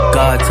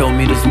God told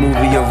me this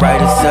movie will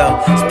write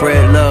itself.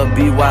 Spread love,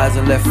 be wise,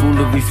 and let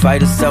foolery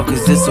fight itself.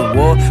 Cause it's a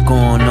war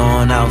going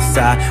on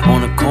outside.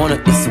 On the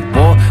corner, it's a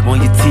war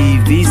on your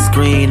TV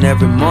screen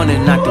every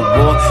morning. Not the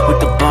war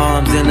with the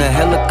bombs and the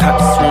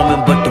helicopters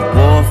swarming, but the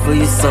war for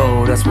your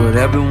soul. That's what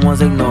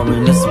everyone's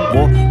ignoring. It's a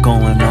war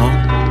going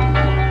on.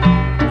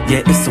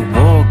 Yeah, it's a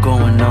war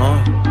going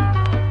on.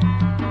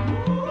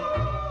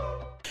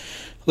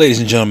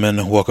 Ladies and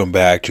gentlemen, welcome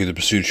back to the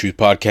Pursuit of Truth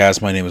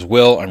podcast. My name is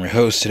Will. I'm your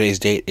host. Today's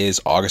date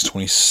is August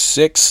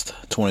 26th,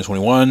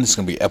 2021. This is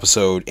going to be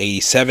episode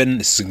 87.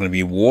 This is going to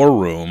be War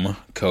Room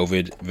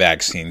COVID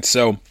vaccine.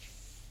 So,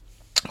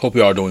 hope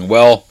you all are doing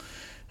well.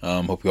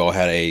 Hope you all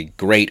had a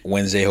great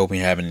Wednesday. Hope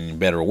you're having a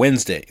better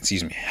Wednesday.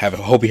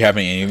 Hope you're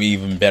having an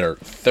even better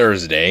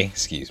Thursday.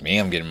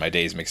 I'm getting my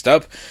days mixed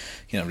up.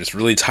 I'm just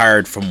really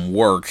tired from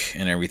work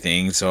and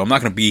everything, so I'm not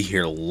going to be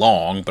here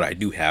long, but I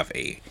do have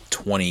a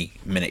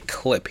 20-minute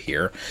clip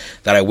here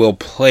that I will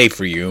play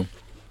for you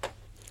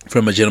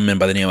from a gentleman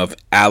by the name of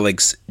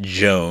Alex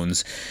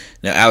Jones.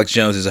 Now, Alex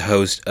Jones is a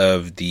host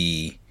of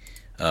the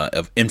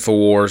of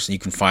InfoWars. You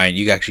can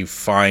actually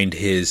find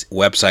his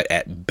website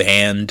at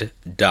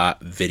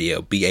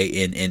banned.video,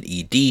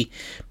 BANNED,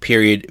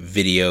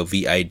 video.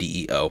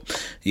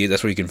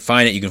 That's where you can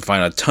find it. You can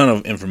find a ton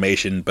of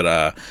information,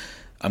 but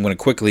I'm going to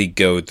quickly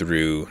go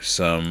through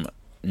some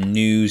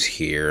news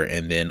here,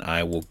 and then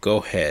I will go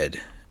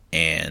ahead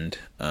and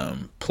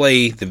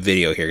play the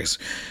video here.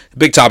 The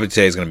big topic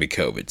today is going to be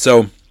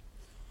COVID.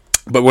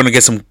 But we're going to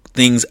get some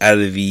things out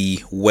of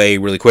the way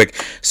really quick.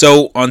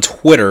 So on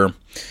Twitter,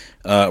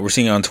 we're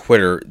seeing on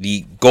Twitter,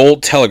 the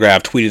Gold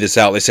Telegraph tweeted this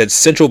out. They said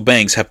central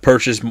banks have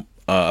purchased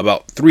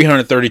about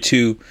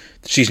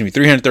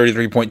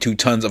 333.2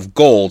 tons of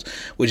gold,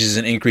 which is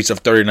an increase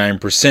of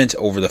 39%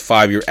 over the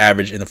 5-year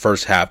average in the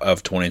first half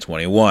of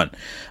 2021.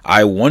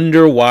 I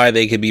wonder why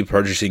they could be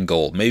purchasing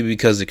gold. Maybe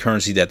because the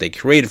currency that they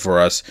created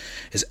for us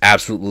is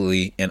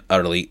absolutely and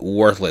utterly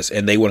worthless,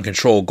 and they want to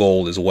control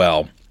gold as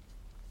well.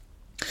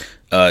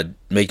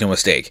 Make no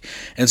mistake.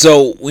 And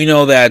so we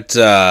know that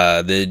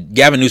the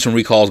Gavin Newsom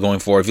recall is going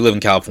forward. If you live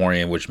in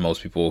California, which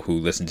most people who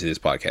listen to this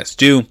podcast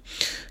do,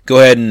 go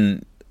ahead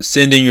and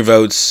send in your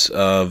votes.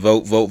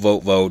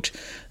 Vote.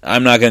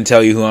 I'm not going to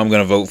tell you who I'm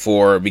going to vote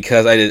for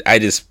because I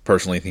just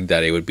personally think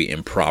that it would be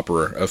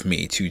improper of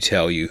me to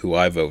tell you who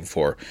I vote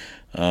for.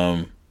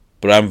 But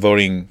I'm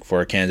voting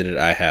for a candidate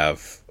I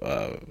have,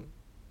 I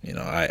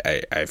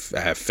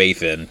have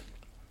faith in.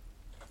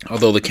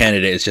 Although the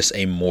candidate is just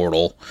a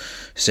mortal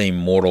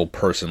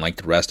person like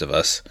the rest of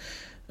us.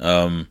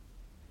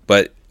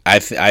 But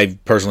I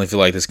personally feel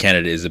like this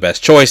candidate is the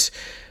best choice.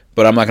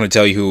 But I'm not going to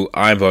tell you who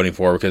I'm voting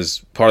for because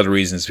part of the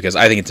reason is because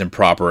I think it's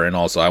improper, and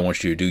also I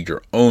want you to do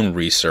your own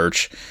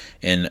research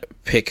and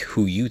pick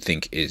who you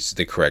think is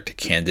the correct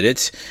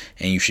candidate,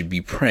 and you should be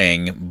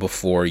praying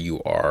before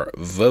you are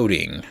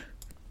voting.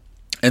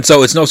 And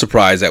so it's no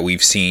surprise that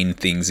we've seen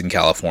things in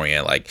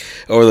California, like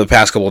over the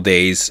past couple of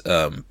days,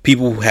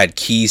 people who had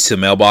keys to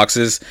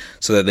mailboxes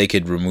so that they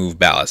could remove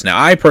ballots.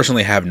 Now, I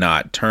personally have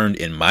not turned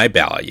in my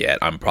ballot yet.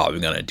 I'm probably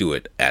going to do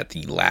it at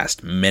the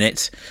last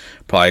minute,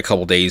 probably a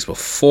couple days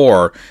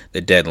before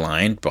the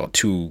deadline,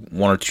 about 1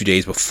 or 2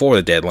 days before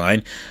the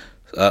deadline.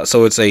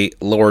 So it's a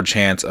lower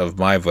chance of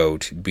my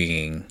vote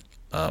being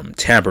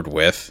tampered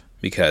with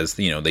because,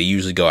 they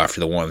usually go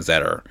after the ones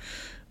that are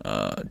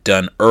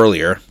done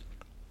earlier.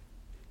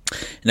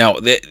 Now,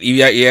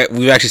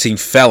 we've actually seen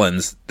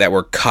felons that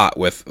were caught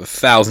with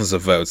thousands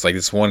of votes. Like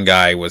this one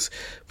guy was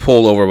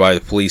pulled over by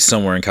the police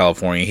somewhere in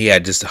California. He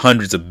had just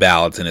hundreds of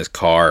ballots in his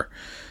car.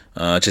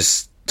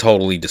 Just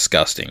totally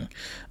disgusting.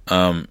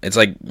 It's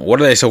like, what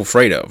are they so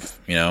afraid of?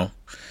 It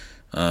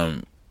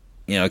kind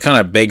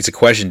of begs the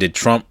question, did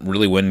Trump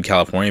really win in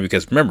California?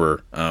 Because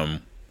remember,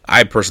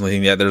 I personally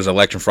think that there's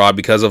election fraud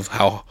because of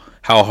how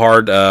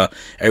hard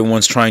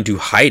everyone's trying to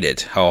hide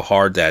it, how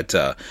hard that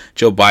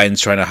Joe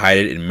Biden's trying to hide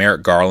it, and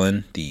Merrick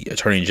Garland, the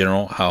Attorney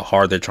General, how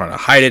hard they're trying to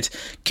hide it,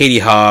 Katie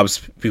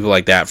Hobbs, people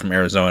like that from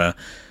Arizona,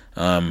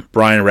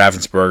 Brian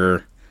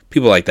Raffensperger,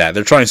 people like that.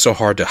 They're trying so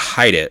hard to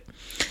hide it,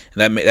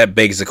 and that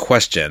begs the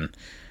question,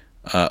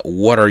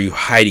 what are you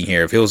hiding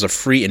here? If it was a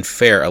free and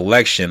fair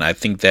election, I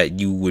think that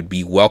you would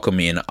be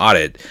welcoming an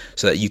audit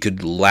so that you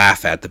could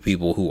laugh at the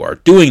people who are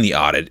doing the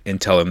audit and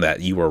tell them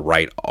that you were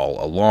right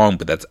all along.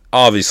 But that's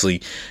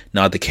obviously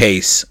not the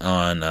case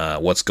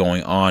on what's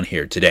going on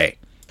here today.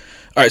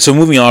 All right, so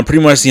moving on,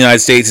 pretty much the United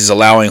States is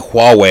allowing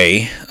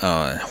Huawei.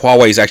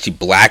 Huawei is actually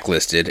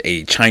blacklisted,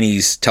 a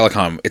Chinese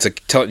telecom. It's a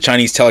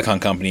Chinese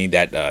telecom company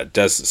that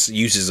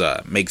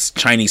makes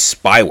Chinese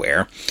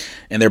spyware,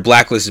 and they're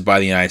blacklisted by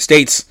the United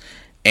States.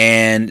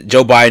 And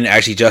Joe Biden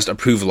actually just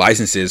approved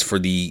licenses for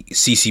the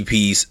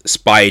CCP's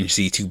spy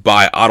agency to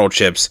buy auto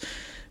chips,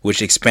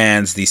 which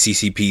expands the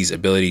CCP's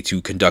ability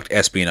to conduct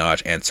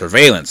espionage and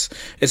surveillance.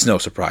 It's no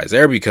surprise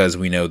there because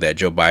we know that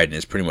Joe Biden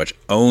is pretty much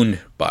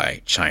owned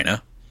by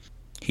China.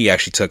 He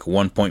actually took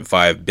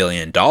 $1.5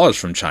 billion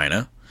from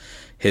China.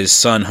 His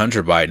son,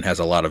 Hunter Biden, has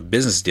a lot of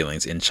business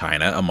dealings in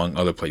China, among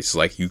other places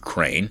like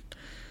Ukraine.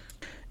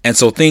 And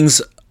so things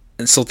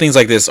And so things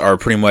like this are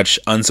pretty much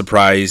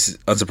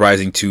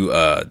unsurprising to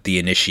the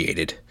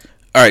initiated.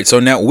 All right,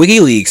 so now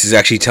WikiLeaks is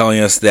actually telling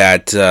us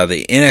that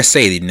the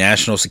NSA, the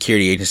National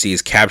Security Agency,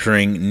 is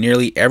capturing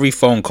nearly every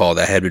phone call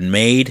that had been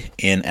made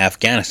in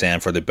Afghanistan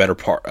for the better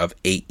part of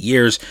 8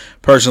 years.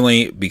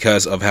 Personally,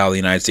 because of how the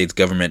United States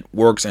government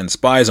works and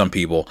spies on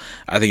people,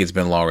 I think it's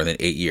been longer than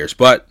 8 years.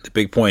 But the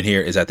big point here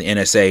is that the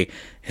NSA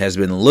has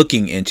been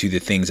looking into the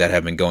things that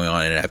have been going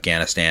on in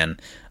Afghanistan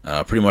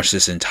pretty much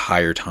this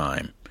entire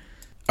time.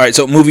 All right,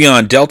 so moving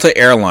on, Delta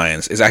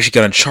Airlines is actually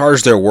going to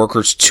charge their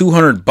workers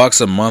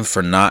 $200 a month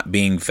for not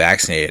being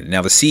vaccinated.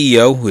 Now, the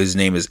CEO, whose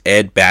name is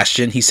Ed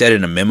Bastian, he said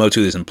in a memo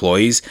to his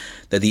employees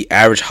that the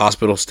average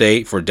hospital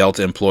stay for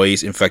Delta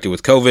employees infected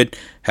with COVID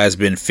has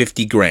been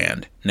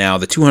 $50,000. Now,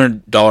 the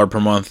 $200 per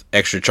month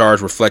extra charge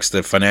reflects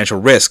the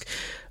financial risk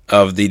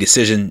of the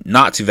decision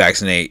not to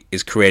vaccinate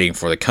is creating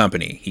for the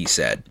company, he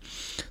said.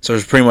 So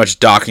it's pretty much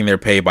docking their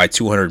pay by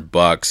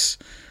 $200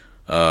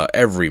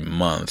 every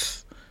month.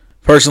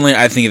 Personally,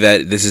 I think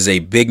that this is a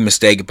big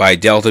mistake by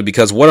Delta,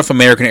 because what if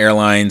American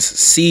Airlines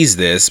sees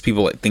this,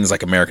 things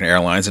like American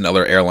Airlines and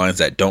other airlines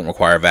that don't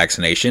require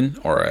vaccination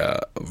or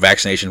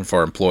vaccination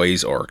for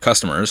employees or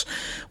customers,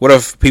 what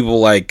if people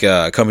like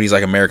companies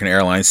like American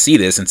Airlines see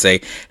this and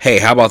say, hey,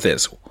 how about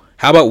this?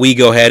 How about we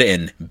go ahead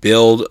and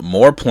build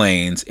more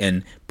planes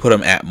and put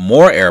them at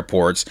more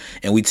airports,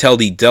 and we tell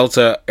the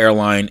Delta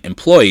airline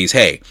employees,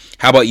 hey,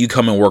 how about you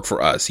come and work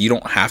for us? You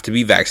don't have to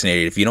be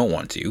vaccinated if you don't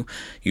want to.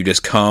 You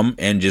just come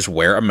and just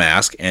wear a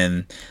mask,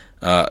 and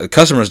the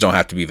customers don't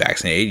have to be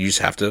vaccinated. You just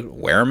have to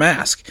wear a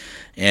mask.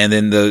 And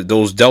then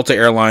those Delta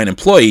airline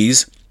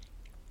employees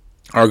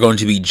are going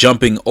to be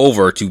jumping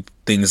over to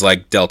things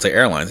like Delta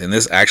Airlines. And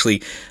this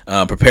actually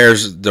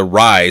prepares the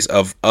rise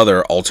of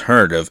other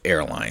alternative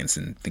airlines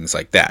and things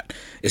like that.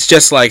 It's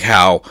just like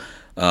how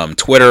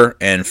Twitter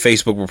and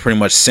Facebook were pretty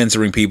much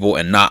censoring people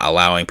and not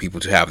allowing people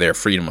to have their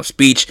freedom of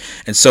speech.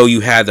 And so you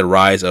had the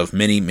rise of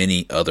many,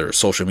 many other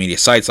social media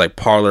sites like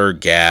Parler,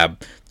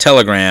 Gab,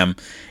 Telegram,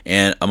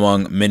 and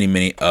among many,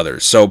 many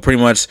others. So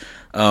pretty much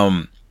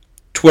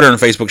Twitter and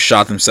Facebook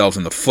shot themselves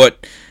in the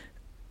foot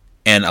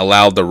and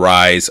allowed the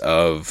rise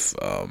of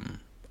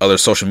other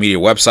social media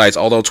websites,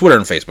 although Twitter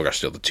and Facebook are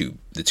still the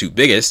two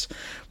biggest.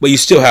 But you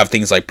still have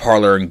things like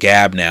Parler and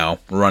Gab now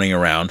running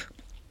around.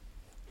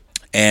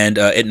 And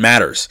it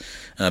matters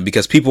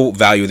because people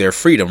value their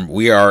freedom.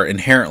 We are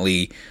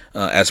inherently,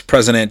 as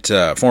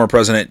former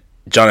President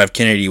John F.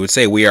 Kennedy would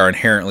say, we are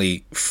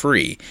inherently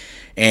free.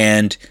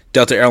 And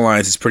Delta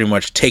Airlines is pretty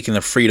much taking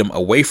the freedom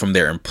away from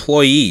their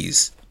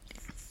employees.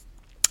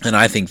 And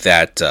I think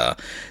that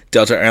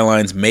Delta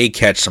Airlines may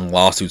catch some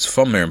lawsuits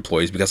from their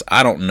employees, because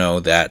I don't know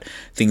that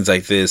things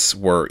like this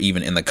were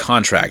even in the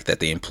contract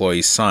that the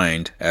employees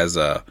signed as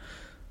a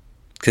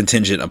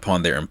contingent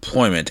upon their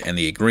employment and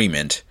the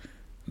agreement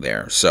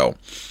there. So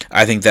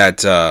I think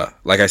that,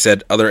 like I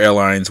said, other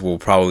airlines will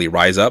probably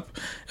rise up.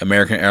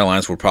 American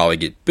Airlines will probably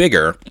get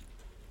bigger.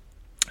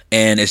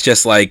 And it's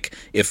just like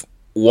if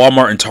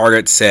Walmart and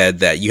Target said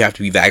that you have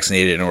to be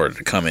vaccinated in order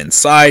to come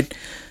inside,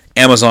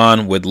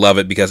 Amazon would love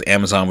it, because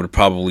Amazon would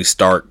probably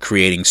start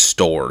creating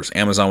stores.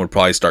 Amazon would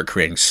probably start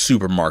creating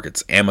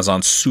supermarkets,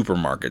 Amazon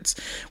supermarkets,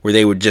 where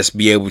they would just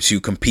be able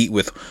to compete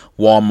with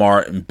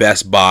Walmart and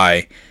Best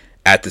Buy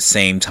at the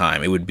same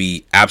time. It would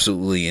be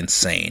absolutely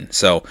insane.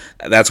 So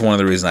that's one of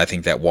the reasons I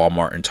think that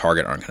Walmart and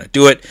Target aren't going to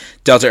do it.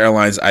 Delta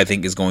Airlines, I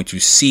think, is going to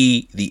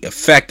see the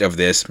effect of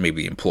this.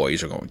 Maybe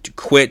employees are going to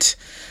quit.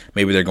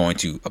 Maybe they're going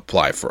to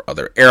apply for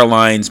other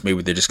airlines.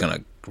 Maybe they're just going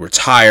to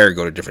retire,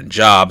 go to different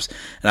jobs.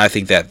 And I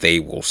think that they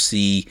will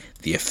see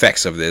the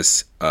effects of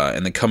this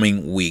in the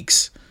coming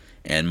weeks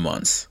and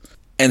months.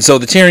 And so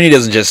the tyranny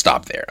doesn't just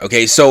stop there.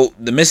 Okay, so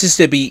the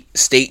Mississippi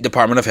State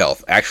Department of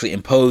Health actually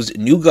imposed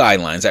new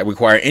guidelines that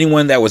require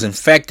anyone that was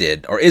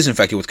infected or is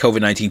infected with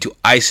COVID-19 to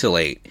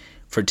isolate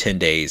for 10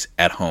 days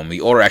at home.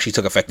 The order actually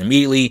took effect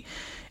immediately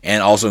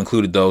and also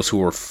included those who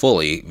were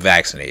fully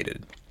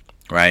vaccinated,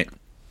 right?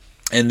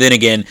 And then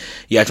again,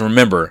 you have to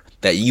remember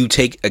that you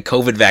take a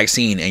COVID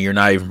vaccine and you're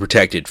not even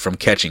protected from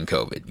catching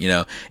COVID. You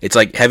know, it's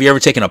like, have you ever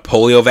taken a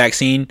polio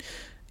vaccine?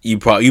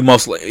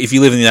 If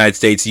you live in the United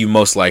States, you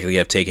most likely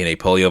have taken a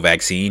polio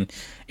vaccine.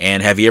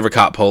 And have you ever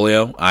caught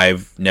polio?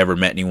 I've never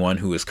met anyone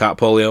who has caught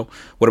polio.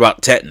 What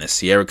about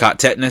tetanus? You ever caught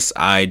tetanus?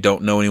 I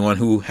don't know anyone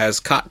who has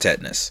caught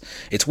tetanus.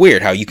 It's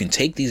weird how you can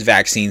take these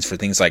vaccines for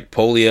things like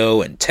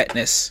polio and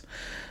tetanus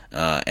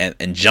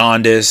and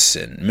jaundice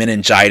and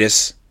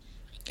meningitis,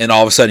 and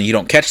all of a sudden you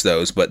don't catch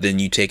those, but then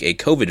you take a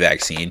COVID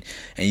vaccine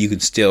and you can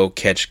still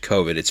catch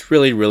COVID. It's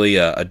really, really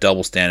a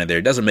double standard there.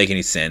 It doesn't make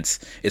any sense.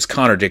 It's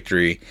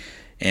contradictory,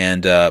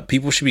 and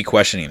people should be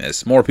questioning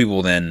this. More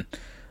people should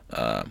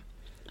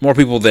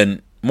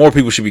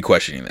be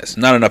questioning this.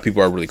 Not enough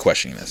people are really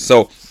questioning this.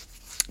 So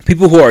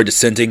people who are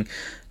dissenting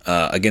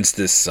against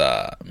this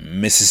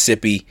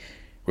Mississippi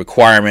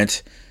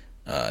requirement,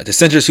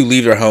 Dissenters who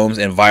leave their homes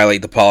and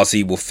violate the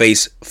policy will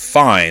face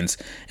fines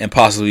and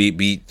possibly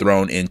be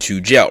thrown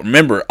into jail.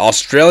 Remember,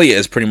 Australia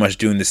is pretty much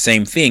doing the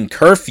same thing,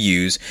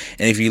 curfews,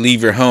 and if you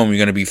leave your home, you're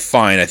going to be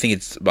fined. I think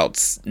it's about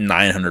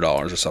 $900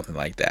 or something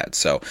like that.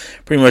 So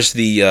pretty much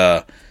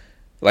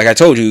like I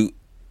told you,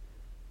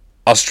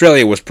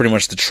 Australia was pretty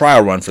much the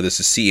trial run for this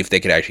to see if they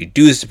could actually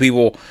do this to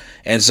people,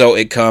 and so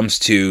it comes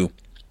to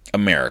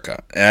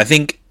America. And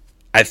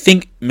I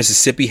think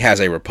Mississippi has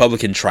a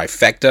Republican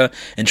trifecta.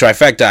 And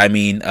trifecta, I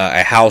mean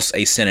a House,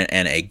 a Senate,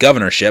 and a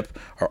governorship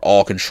are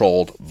all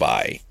controlled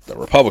by the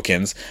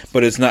Republicans.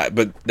 But it's not.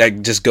 But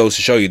that just goes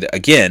to show you that,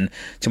 again,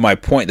 to my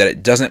point, that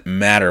it doesn't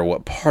matter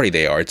what party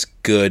they are. It's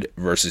good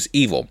versus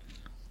evil.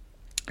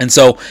 And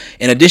so,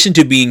 in addition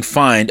to being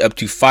fined up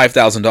to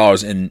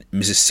 $5,000 in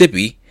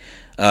Mississippi,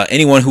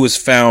 anyone who is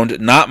found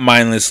not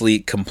mindlessly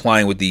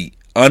complying with the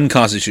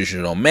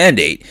unconstitutional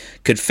mandate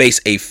could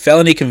face a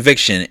felony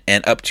conviction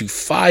and up to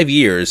 5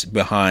 years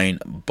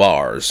behind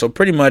bars. So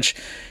pretty much,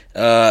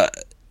 I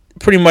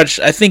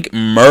think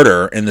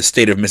murder in the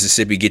state of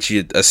Mississippi gets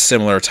you a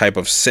similar type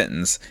of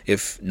sentence,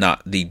 if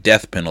not the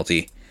death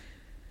penalty.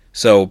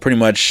 So pretty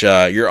much,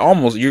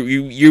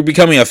 you're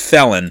becoming a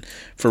felon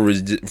for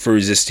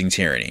resisting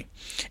tyranny.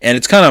 And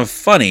it's kind of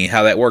funny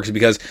how that works,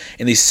 because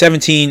in the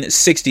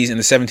 1760s and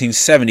the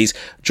 1770s,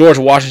 George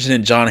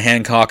Washington, John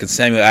Hancock, and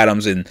Samuel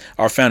Adams and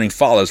our founding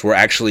fathers were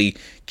actually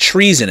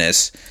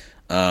treasonous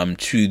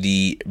to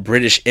the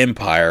British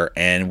Empire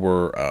and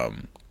were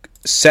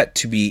set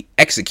to be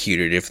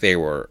executed if they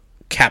were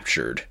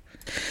captured.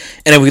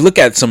 And if we look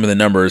at some of the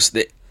numbers,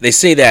 they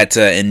say that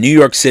in New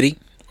York City,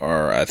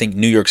 or I think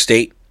New York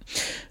State,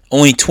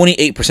 only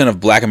 28%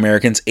 of black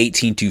Americans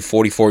 18 to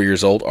 44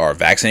 years old are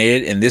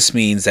vaccinated, and this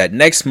means that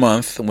next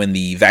month, when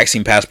the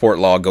vaccine passport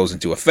law goes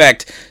into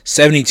effect,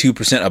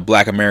 72% of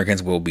black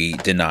Americans will be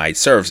denied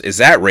service. Is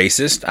that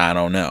racist? I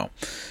don't know.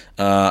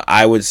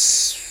 I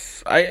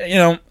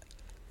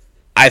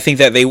think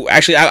that they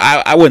actually,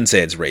 I wouldn't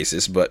say it's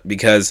racist, but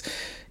because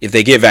if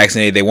they get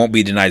vaccinated, they won't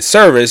be denied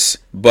service.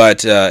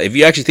 But if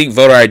you actually think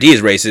voter ID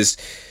is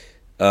racist,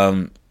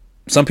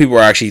 some people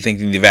are actually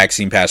thinking the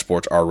vaccine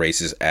passports are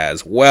racist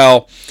as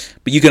well.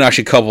 But you can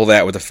actually couple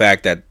that with the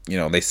fact that,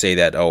 they say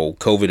that,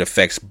 COVID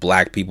affects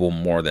black people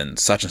more than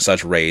such and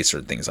such race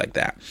or things like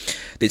that.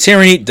 The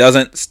tyranny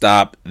doesn't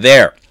stop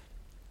there.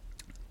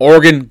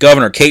 Oregon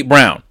Governor Kate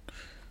Brown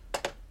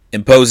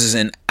imposes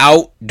an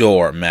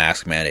outdoor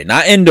mask mandate.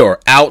 Not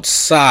indoor,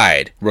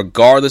 outside,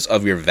 regardless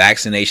of your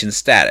vaccination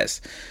status.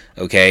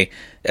 Okay?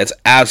 That's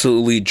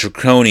absolutely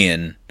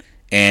draconian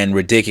and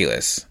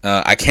ridiculous.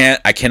 I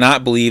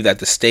cannot believe that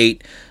the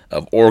state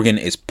of Oregon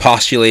is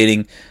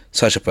postulating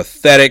such a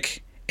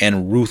pathetic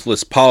and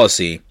ruthless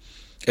policy.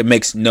 It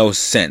makes no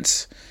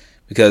sense,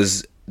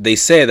 because they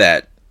say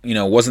that,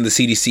 wasn't the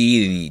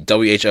CDC and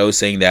the WHO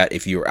saying that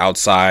if you're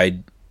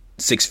outside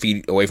 6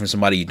 feet away from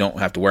somebody, you don't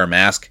have to wear a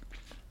mask?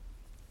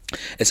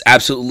 It's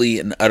absolutely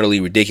and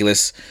utterly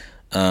ridiculous.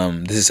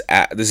 This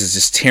is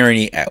just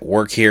tyranny at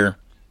work here,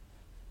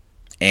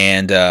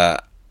 and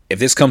if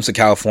this comes to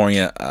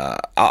California,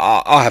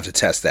 I'll have to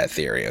test that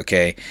theory,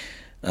 okay?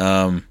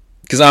 Because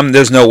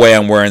there's no way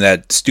I'm wearing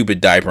that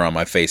stupid diaper on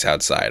my face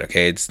outside,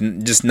 okay? It's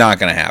just not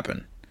going to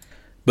happen.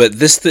 But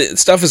this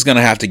stuff is going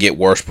to have to get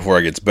worse before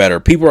it gets better.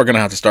 People are going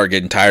to have to start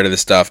getting tired of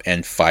this stuff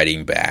and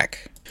fighting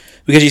back.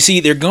 Because you see,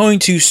 they're going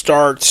to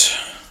start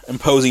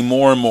imposing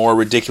more and more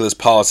ridiculous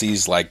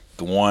policies like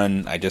the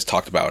one I just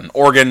talked about in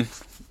Oregon,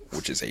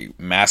 which is a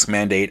mask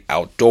mandate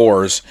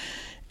outdoors.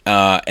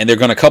 And they're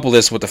going to couple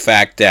this with the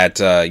fact that,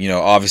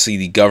 obviously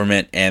the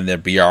government and the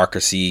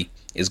bureaucracy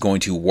is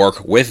going to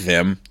work with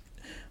them.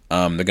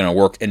 They're going to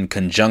work in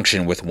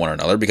conjunction with one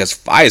another, because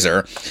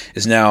Pfizer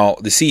is now,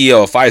 the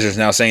CEO of Pfizer is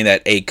now saying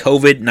that a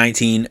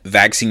COVID-19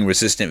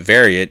 vaccine-resistant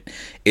variant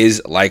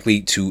is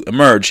likely to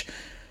emerge.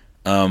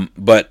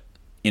 But,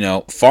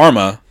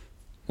 Pharma,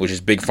 which is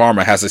Big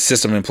Pharma, has a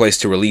system in place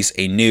to release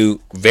a new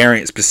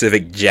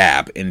variant-specific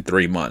jab in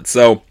 3 months.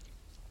 So,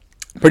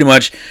 pretty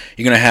much,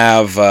 you're going to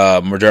have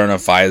Moderna,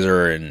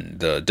 Pfizer, and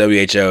the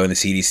WHO and the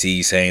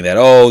CDC saying that,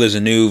 there's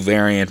a new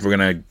variant. We're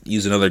going to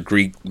use another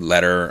Greek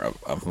letter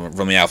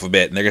from the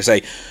alphabet. And they're going to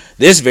say,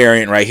 this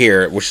variant right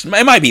here, which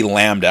it might be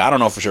Lambda. I don't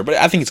know for sure, but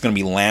I think it's going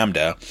to be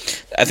Lambda.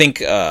 I think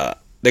they're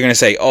going to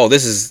say,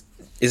 this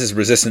is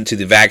resistant to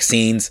the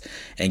vaccines.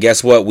 And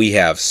guess what? We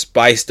have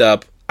spiced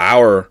up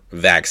our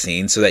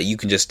vaccine so that you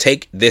can just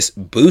take this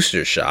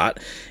booster shot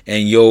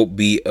and you'll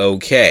be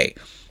okay.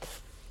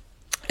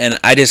 And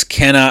I just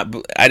cannot,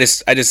 I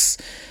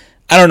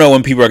don't know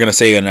when people are going to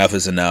say enough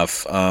is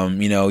enough.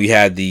 You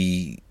had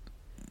you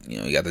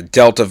got the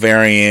Delta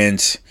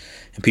variant,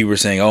 and people are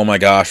saying, oh my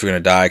gosh, we're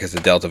going to die because of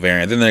the Delta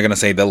variant. Then they're going to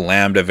say the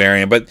Lambda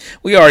variant, but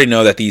we already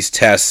know that these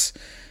tests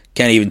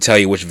can't even tell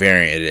you which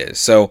variant it is.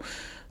 So,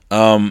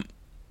 the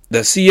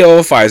CEO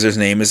of Pfizer's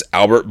name is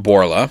Albert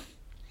Bourla,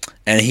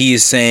 and he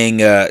is saying,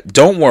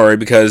 don't worry,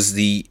 because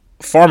the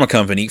pharma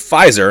company,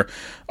 Pfizer,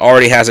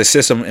 already has a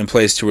system in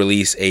place to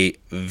release a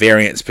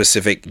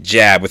variant-specific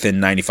jab within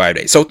 95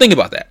 days. So think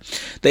about that.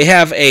 They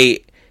have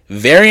a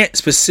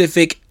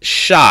variant-specific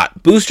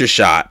booster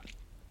shot,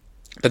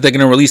 that they're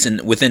going to release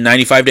within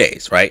 95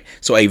 days, right?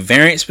 So a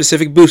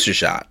variant-specific booster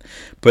shot.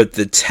 But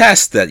the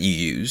test that you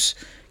use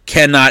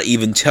cannot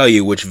even tell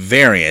you which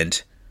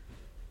variant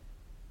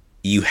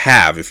you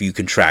have if you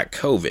contract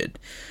COVID.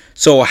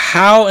 So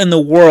how in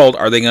the world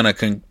are they going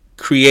to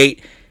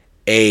create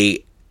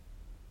a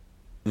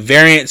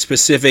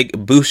variant-specific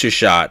booster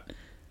shot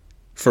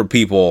for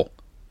people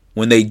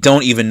when they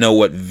don't even know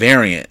what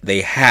variant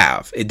they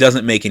have? It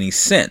doesn't make any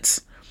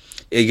sense.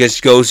 It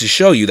just goes to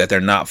show you that they're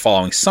not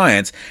following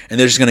science, and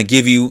they're just going to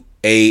give you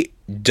a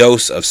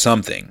dose of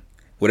something,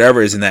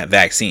 whatever is in that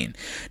vaccine.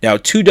 Now,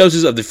 2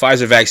 doses of the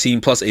Pfizer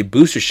vaccine plus a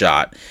booster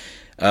shot,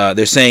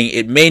 they're saying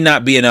it may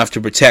not be enough to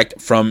protect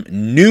from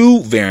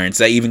new variants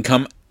that even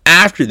come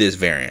after this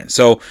variant.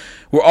 So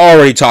we're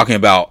already talking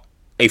about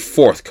a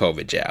 4th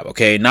COVID jab,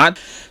 okay?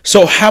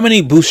 So how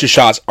many booster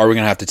shots are we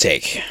going to have to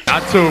take?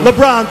 Not 2.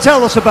 LeBron,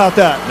 tell us about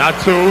that. Not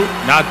 2,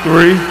 not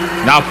 3,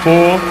 not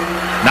 4,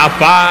 not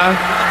 5.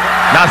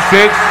 Not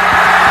 6,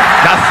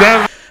 not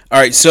 7. All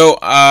right, so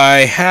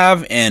I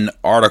have an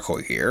article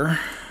here.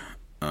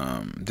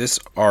 This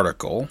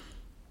article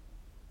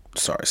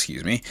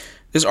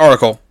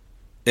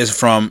is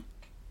from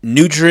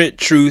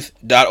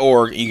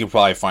NutriTruth.org. You can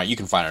find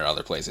it in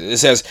other places. It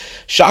says,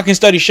 shocking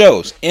study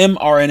shows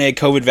mRNA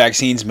COVID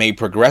vaccines may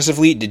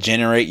progressively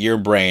degenerate your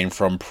brain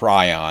from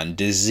prion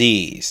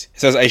disease. It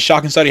says a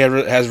shocking study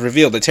has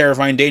revealed the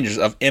terrifying dangers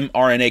of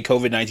mRNA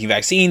COVID-19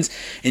 vaccines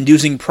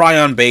inducing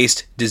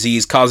prion-based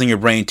disease, causing your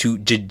brain to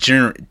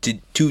degenerate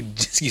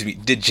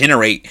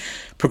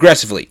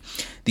progressively.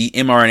 The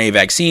mRNA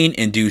vaccine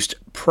induced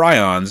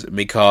prions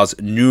may cause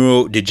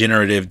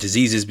neurodegenerative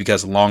diseases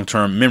because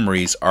long-term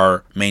memories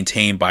are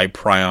maintained by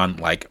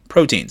prion-like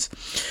proteins.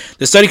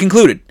 The study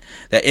concluded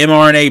that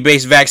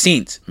mRNA-based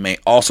vaccines may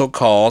also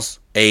cause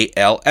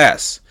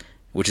ALS,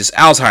 which is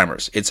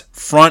Alzheimer's. It's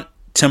front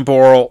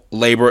temporal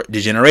lobe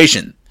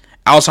degeneration,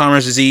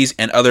 Alzheimer's disease,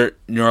 and other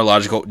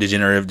neurological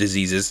degenerative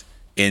diseases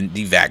in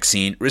the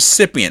vaccine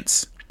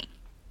recipients.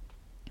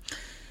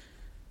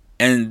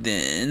 And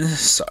then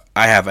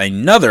I have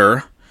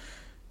another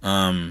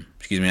article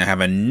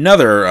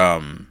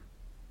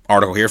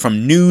here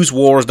from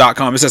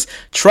newswars.com. It says,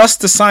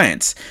 trust the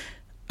science.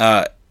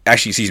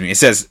 It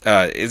says,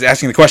 it's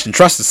asking the question,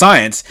 trust the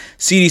science.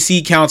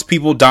 CDC counts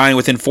people dying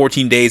within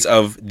 14 days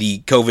of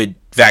the COVID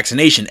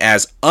vaccination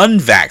as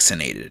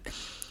unvaccinated.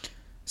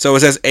 So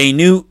it says, a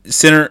new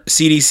Center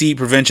CDC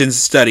prevention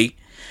study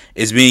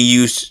is being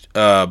used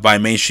by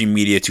mainstream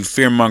media to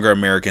fearmonger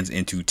Americans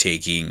into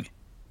taking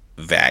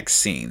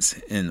vaccines.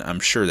 And I'm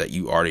sure that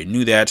you already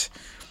knew that.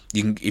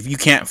 If you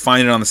can't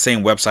find it on the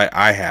same website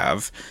I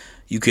have,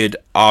 you could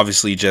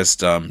obviously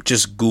just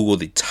Google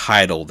the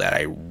title that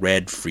I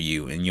read for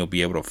you, and you'll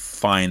be able to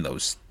find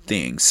those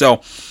things.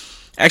 So,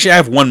 actually, I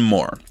have one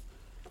more,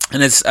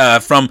 and it's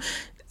from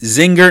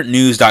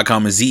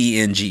zengernews.com,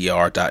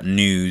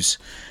 zenger.news.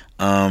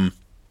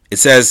 It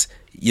says,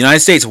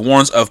 United States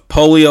warns of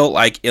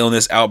polio-like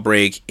illness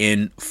outbreak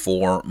in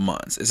 4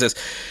 months. It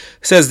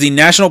says the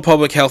National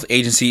Public Health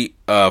Agency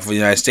for the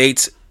United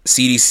States,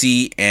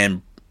 CDC,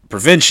 and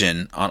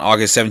Prevention on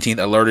August 17th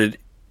alerted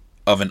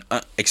of an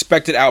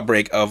expected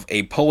outbreak of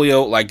a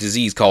polio-like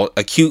disease called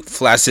acute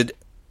flaccid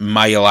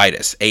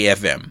myelitis,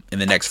 AFM, in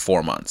the next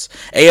 4 months.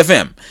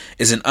 AFM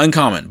is an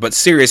uncommon but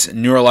serious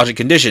neurologic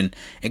condition.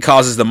 It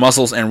causes the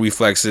muscles and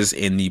reflexes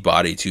in the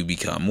body to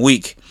become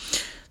weak.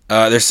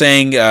 They're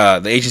saying,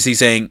 the agency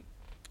saying,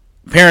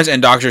 parents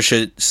and doctors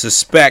should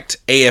suspect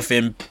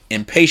AFM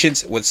in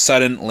patients with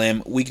sudden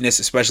limb weakness,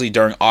 especially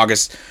during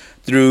August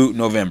through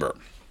November.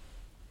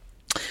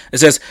 It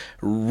says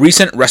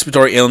recent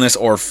respiratory illness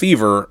or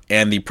fever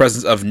and the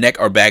presence of neck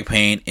or back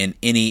pain in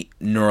any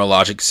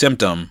neurologic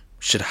symptom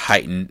should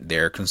heighten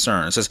their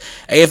concern. It says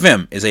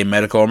AFM is a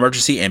medical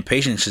emergency and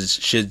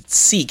patients should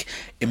seek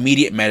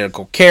immediate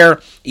medical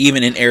care,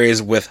 even in areas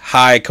with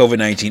high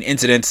COVID-19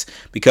 incidence,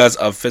 because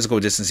of physical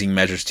distancing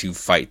measures to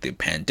fight the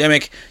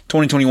pandemic.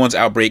 2021's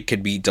outbreak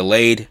could be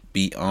delayed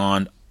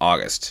beyond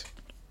August.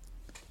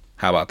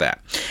 How about that?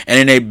 And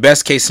in a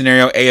best case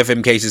scenario,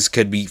 AFM cases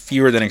could be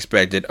fewer than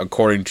expected,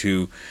 according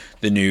to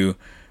the new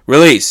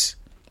release.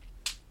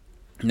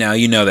 Now,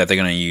 you know that they're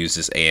going to use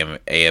this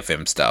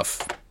AFM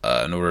stuff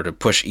in order to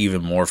push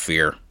even more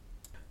fear.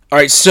 All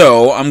right,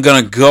 so I'm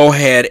going to go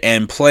ahead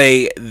and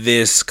play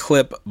this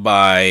clip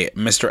by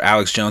Mr.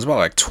 Alex Jones, about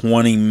like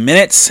 20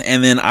 minutes,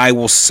 and then I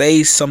will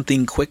say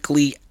something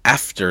quickly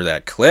after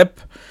that clip.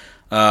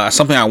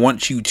 Something I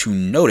want you to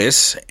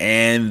notice,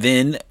 and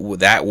then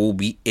that will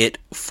be it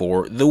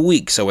for the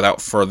week. So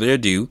without further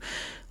ado,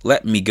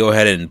 let me go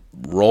ahead and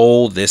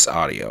roll this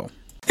audio.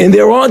 And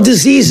there are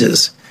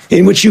diseases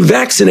in which you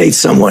vaccinate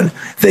someone,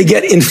 they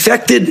get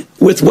infected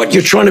with what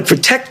you're trying to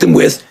protect them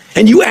with,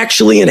 and you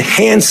actually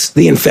enhance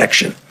the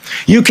infection.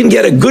 You can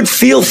get a good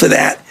feel for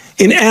that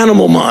in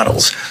animal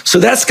models. So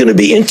that's going to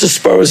be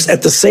interspersed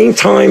at the same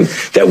time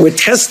that we're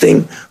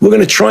testing. We're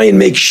going to try and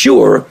make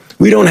sure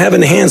We don't have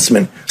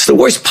enhancement. So the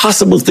worst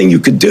possible thing you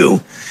could do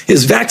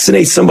is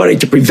vaccinate somebody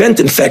to prevent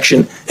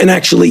infection and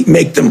actually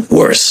make them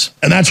worse.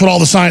 And that's what all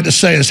the scientists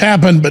say has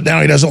happened, but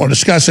now he doesn't want to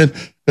discuss it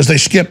because they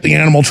skipped the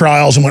animal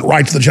trials and went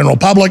right to the general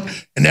public.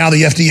 And now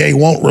the FDA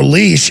won't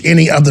release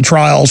any of the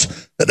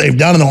trials that they've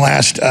done in the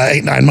last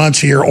 8-9 months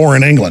here or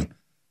in England.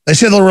 They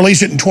said they'll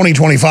release it in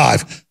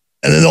 2025,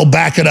 and then they'll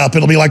back it up.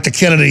 It'll be like the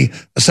Kennedy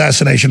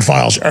assassination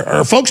files.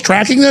 Are folks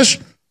tracking this?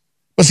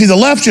 But see, the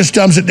left just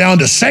dumbs it down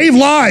to save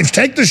lives,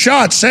 take the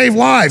shot, save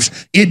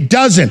lives. It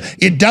doesn't.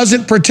 It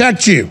doesn't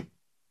protect you.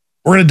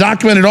 We're going to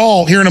document it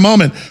all here in a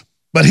moment.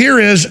 But here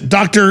is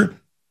Dr.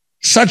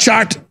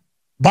 Sachat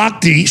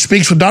Bhakdi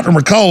speaks with Dr.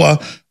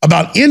 Mercola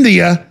about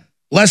India.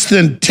 Less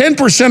than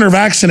 10% are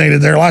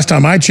vaccinated there last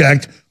time I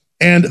checked,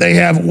 and they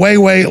have way,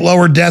 way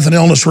lower death and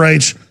illness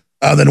rates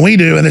than we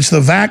do. And it's the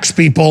vax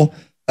people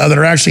that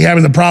are actually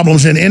having the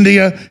problems in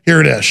India.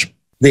 Here it is.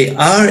 They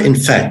are, in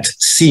fact,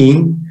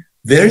 seeing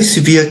very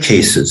severe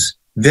cases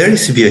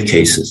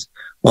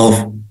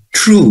of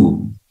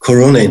true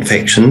corona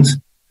infections,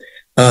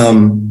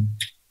 and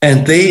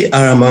they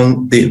are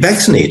among the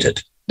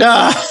vaccinated.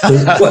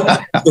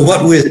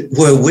 What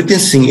we're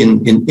witnessing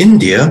in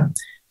India,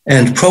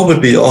 and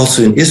probably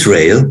also in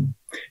Israel,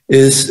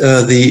 is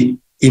the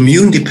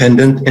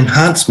immune-dependent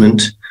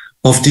enhancement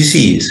of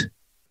disease.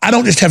 I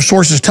don't just have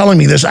sources telling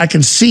me this. I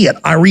can see it.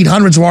 I read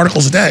hundreds of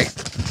articles a day.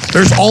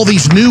 There's all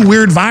these new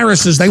weird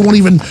viruses. They're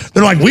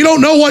like, we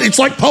don't know what, it's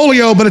like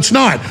polio, but it's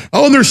not.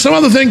 Oh, and there's some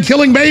other thing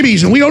killing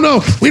babies, and we don't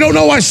know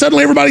why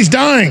suddenly everybody's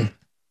dying.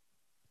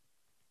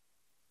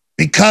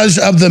 Because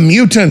of the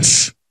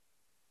mutants.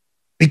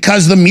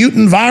 Because the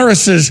mutant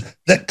viruses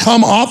that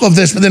come off of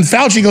this. But then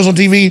Fauci goes on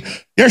TV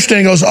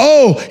yesterday and goes,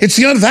 oh, it's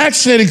the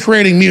unvaccinated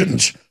creating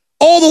mutants.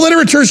 All the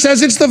literature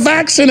says it's the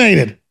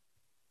vaccinated.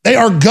 They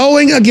are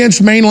going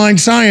against mainline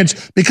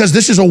science because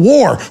this is a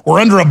war. We're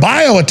under a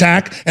bio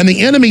attack, and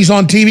the enemy's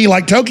on TV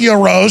like Tokyo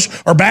Rose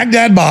or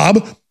Baghdad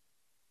Bob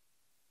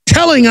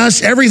telling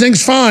us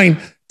everything's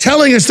fine,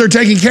 telling us they're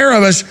taking care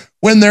of us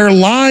when they're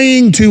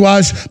lying to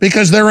us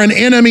because they're an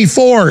enemy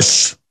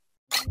force.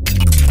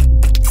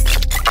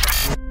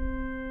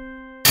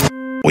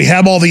 We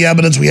have all the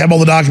evidence, we have all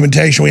the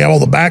documentation, we have all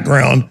the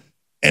background,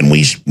 and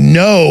we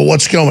know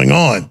what's going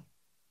on.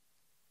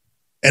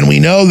 And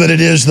we know that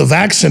it is the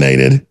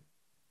vaccinated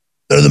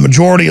that are the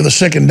majority of the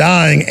sick and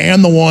dying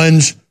and the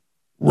ones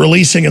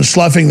releasing and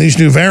sloughing these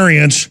new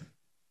variants.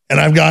 And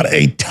I've got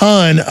a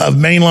ton of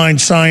mainline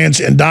science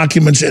and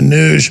documents and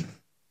news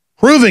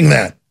proving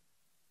that.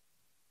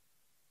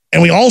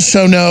 And we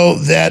also know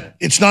that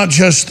it's not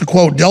just the,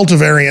 quote, Delta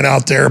variant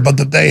out there, but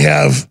that they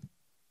have,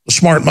 the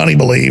smart money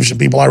believes, and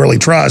people I really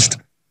trust,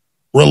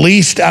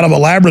 released out of a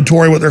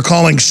laboratory what they're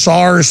calling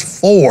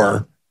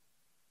SARS-4.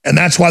 And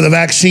that's why the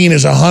vaccine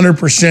is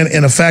 100%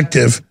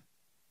 ineffective,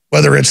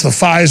 whether it's the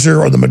Pfizer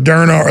or the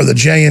Moderna or the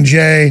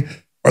J&J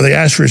or the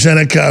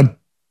AstraZeneca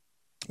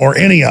or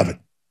any of it.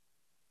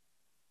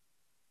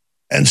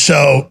 And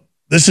so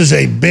this is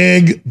a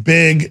big,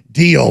 big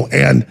deal.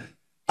 And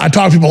I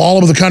talk to people all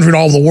over the country and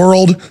all over the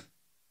world.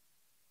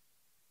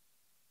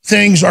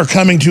 Things are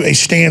coming to a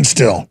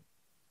standstill.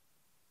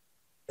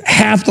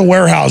 Half the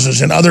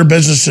warehouses and other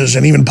businesses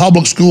and even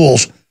public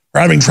schools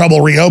are having trouble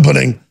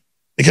reopening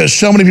because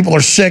so many people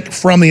are sick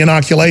from the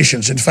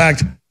inoculations. In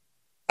fact,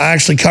 I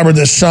actually covered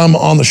this some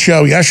on the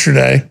show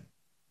yesterday.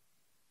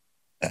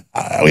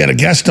 We had a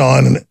guest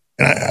on,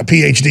 a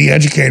PhD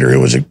educator who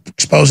was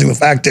exposing the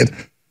fact that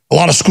a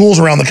lot of schools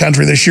around the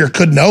country this year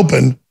couldn't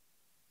open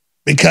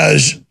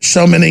because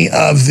so many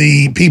of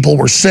the people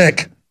were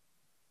sick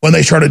when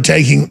they started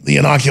taking the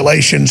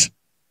inoculations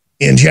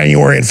in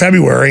January and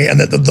February, and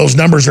that those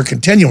numbers are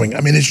continuing.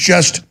 I mean, it's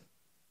just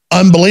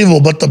unbelievable.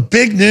 But the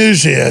big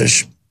news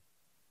is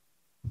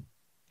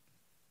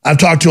I've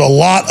talked to a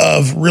lot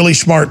of really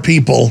smart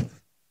people,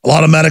 a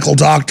lot of medical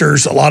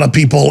doctors, a lot of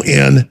people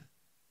in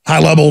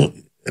high-level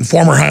and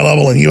former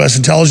high-level and U.S.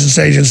 intelligence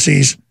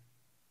agencies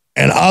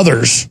and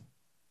others,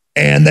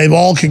 and they've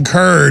all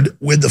concurred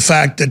with the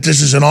fact that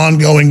this is an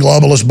ongoing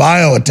globalist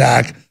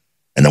bio-attack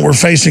and that we're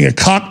facing a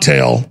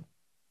cocktail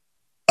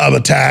of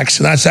attacks,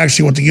 and that's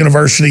actually what the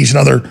universities and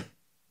other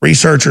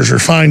researchers are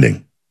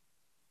finding.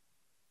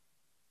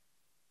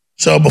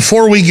 So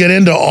before we get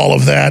into all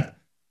of that,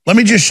 let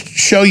me just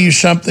show you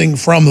something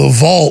from the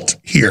vault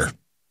here.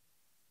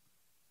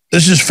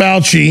 This is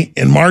Fauci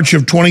in March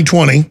of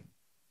 2020,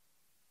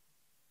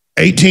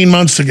 19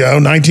 months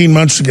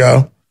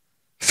ago.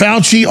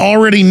 Fauci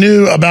already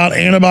knew about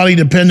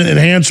antibody-dependent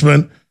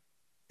enhancement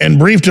and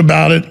briefed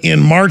about it in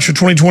March of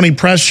 2020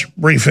 press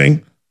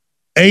briefing,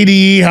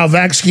 ADE, how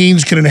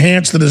vaccines can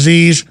enhance the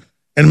disease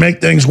and make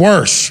things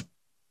worse.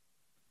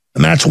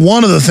 And that's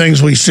one of the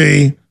things we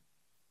see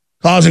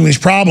causing these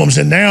problems.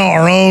 And now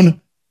our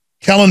own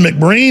Kellen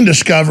McBreen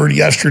discovered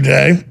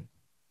yesterday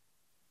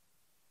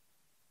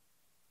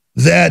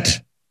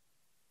that,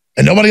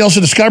 and nobody else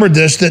had discovered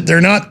this, that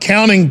they're not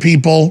counting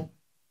people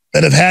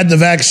that have had the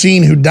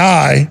vaccine who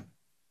die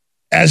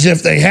as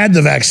if they had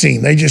the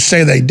vaccine. They just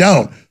say they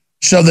don't.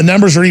 So the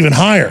numbers are even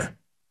higher.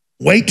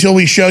 Wait till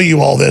we show you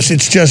all this.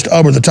 It's just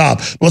over the top.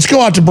 Let's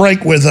go out to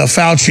break with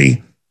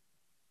Fauci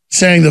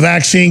saying the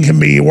vaccine can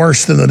be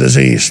worse than the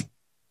disease.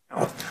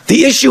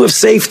 The issue of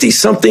safety,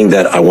 something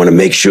that I want to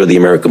make sure the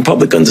American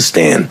public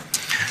understand.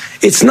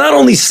 It's not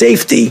only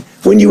safety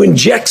when you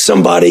inject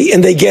somebody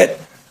and they get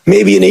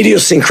maybe an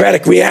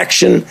idiosyncratic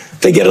reaction,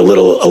 they get a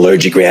little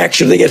allergic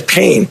reaction, they get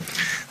pain.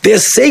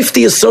 There's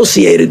safety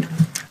associated.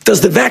 Does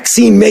the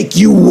vaccine make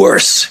you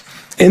worse?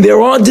 And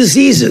there are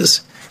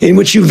diseases in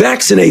which you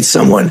vaccinate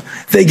someone,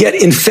 they get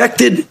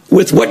infected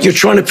with what you're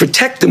trying to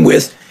protect them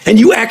with, and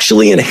you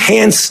actually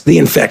enhance the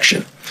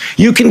infection.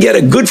 You can get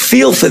a good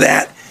feel for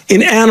that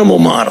in animal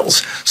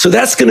models. So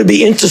that's going to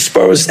be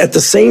interspersed at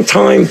the same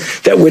time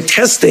that we're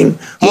testing.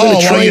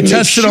 You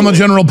tested on the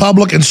general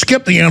public and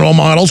skipped the animal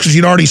models because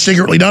you'd already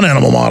secretly done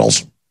animal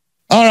models.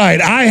 All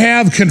right, I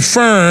have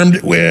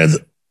confirmed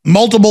with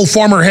multiple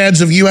former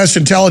heads of U.S.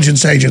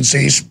 intelligence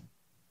agencies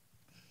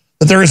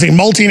that there is a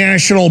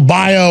multinational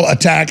bio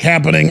attack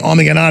happening on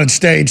the United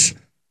States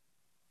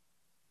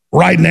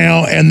right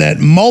now, and that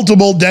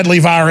multiple deadly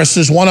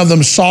viruses, one of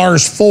them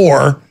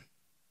SARS-4,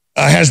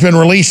 has been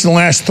released in the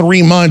last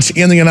 3 months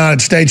in the United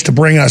States to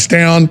bring us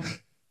down.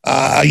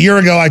 A year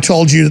ago, I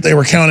told you that they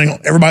were counting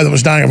everybody that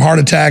was dying of heart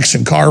attacks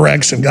and car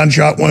wrecks and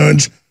gunshot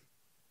wounds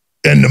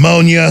and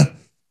pneumonia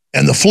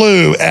and the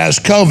flu as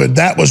COVID.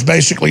 That was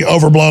basically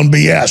overblown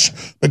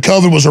BS. But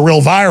COVID was a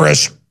real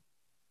virus,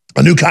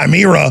 a new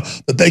chimera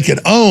that they could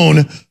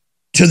own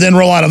to then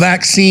roll out a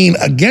vaccine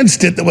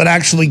against it that would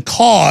actually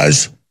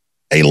cause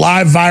a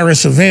live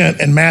virus event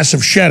and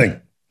massive shedding.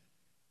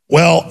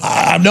 Well,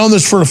 I've known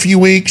this for a few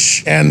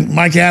weeks, and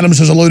Mike Adams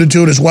has alluded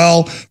to it as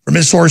well from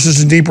his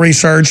sources and deep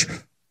research.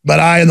 But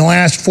I, in the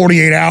last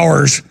 48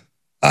 hours,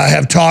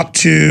 have talked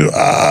to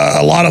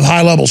a lot of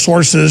high-level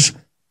sources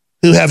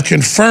who have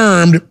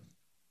confirmed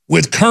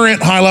with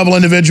current high-level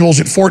individuals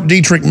at Fort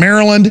Detrick,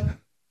 Maryland,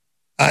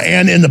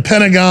 and in the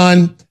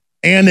Pentagon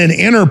and in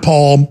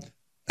Interpol,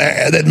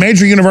 that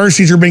major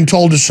universities are being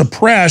told to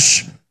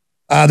suppress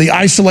the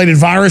isolated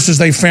viruses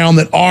they found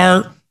that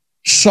are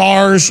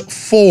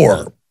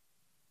SARS-4.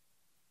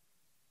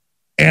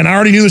 And I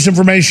already knew this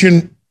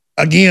information,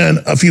 again,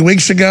 a few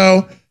weeks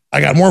ago.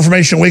 I got more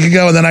information a week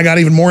ago, and then I got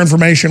even more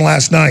information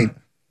last night.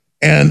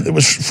 And it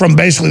was from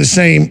basically the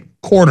same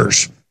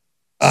quarters.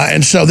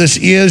 And so this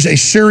is a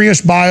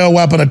serious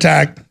bioweapon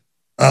attack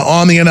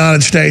on the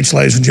United States,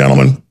 ladies and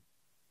gentlemen.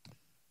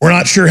 We're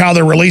not sure how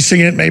they're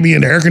releasing it, maybe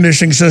into air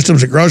conditioning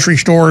systems at grocery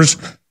stores,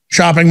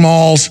 shopping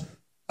malls,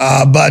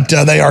 but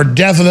they are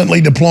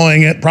definitely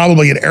deploying it,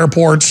 probably at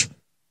airports.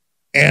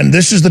 And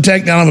this is the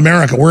takedown of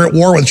America. We're at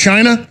war with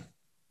China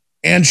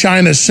and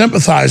China's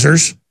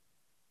sympathizers,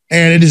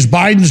 and it is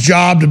Biden's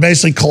job to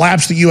basically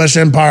collapse the U.S.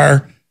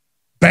 empire,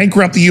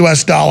 bankrupt the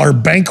U.S. dollar,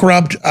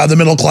 bankrupt the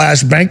middle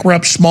class,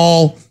 bankrupt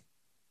small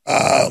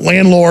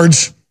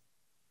landlords,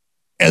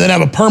 and then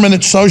have a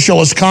permanent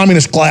socialist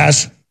communist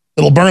class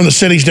that'll burn the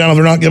cities down if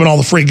they're not giving all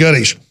the free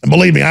goodies. And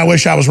believe me, I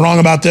wish I was wrong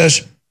about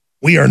this.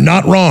 We are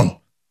not wrong.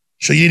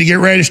 So you need to get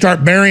ready to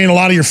start burying a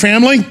lot of your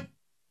family.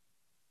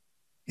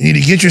 You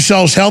need to get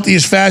yourselves healthy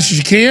as fast as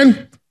you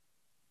can.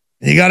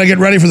 And you got to get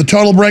ready for the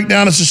total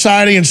breakdown of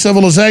society and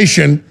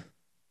civilization,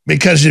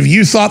 because if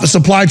you thought the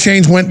supply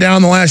chains went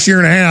down the last year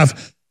and a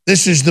half,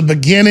 this is the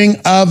beginning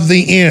of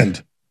the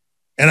end.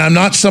 And I'm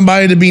not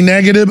somebody to be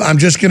negative. I'm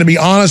just going to be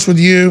honest with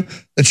you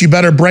that you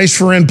better brace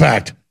for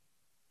impact.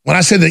 When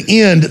I say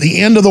the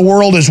end of the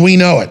world as we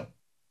know it.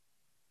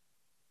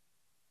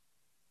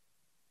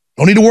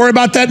 Don't need to worry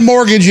about that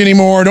mortgage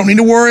anymore. Don't need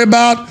to worry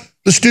about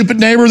the stupid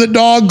neighbor that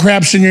dog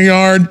craps in your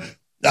yard.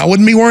 I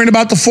wouldn't be worrying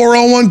about the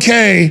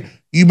 401k.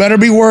 You better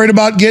be worried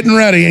about getting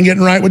ready and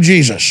getting right with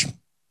Jesus.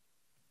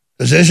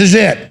 Because this is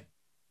it.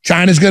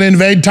 China's going to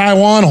invade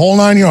Taiwan, whole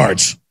 9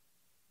 yards.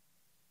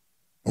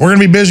 We're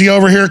going to be busy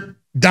over here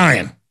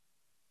dying.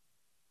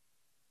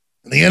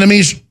 And the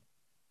enemies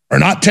are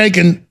not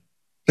taking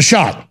the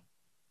shot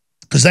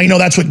because they know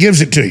that's what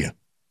gives it to you.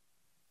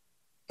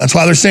 That's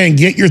why they're saying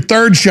get your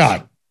third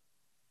shot.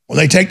 When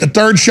they take the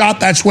third shot,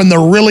 that's when the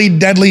really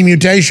deadly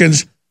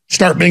mutations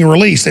start being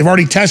released. They've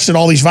already tested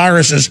all these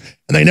viruses,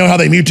 and they know how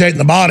they mutate in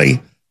the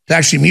body to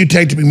actually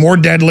mutate to be more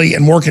deadly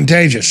and more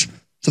contagious.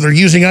 So they're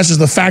using us as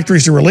the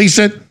factories to release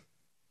it,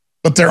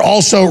 but they're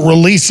also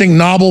releasing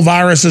novel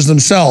viruses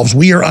themselves.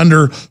 We are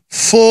under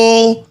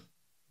full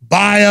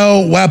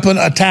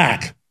bioweapon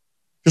attack.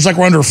 Just like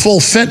we're under full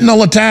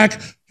fentanyl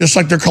attack, just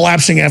like they're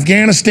collapsing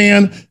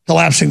Afghanistan,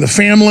 collapsing the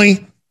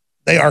family.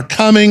 They are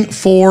coming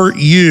for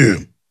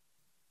you.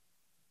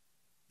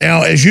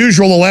 Now, as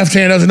usual, the left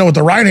hand doesn't know what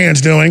the right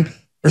hand's doing.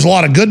 There's a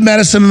lot of good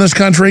medicine in this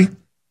country,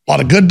 a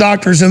lot of good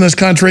doctors in this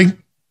country,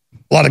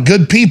 a lot of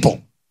good people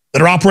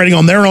that are operating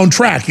on their own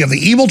track. You have the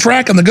evil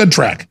track and the good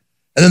track,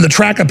 and then the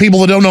track of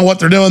people that don't know what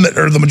they're doing that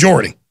are the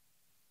majority.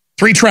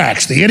 3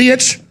 tracks, the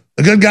idiots,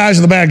 the good guys,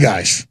 and the bad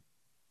guys.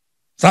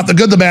 It's not the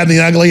good, the bad, and the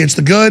ugly. It's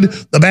the good,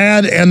 the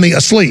bad, and the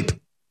asleep.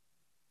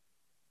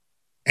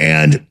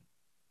 And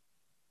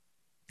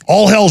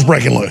all hell's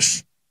breaking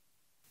loose.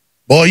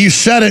 Boy, you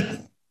said it.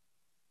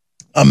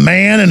 a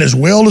man and his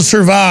will to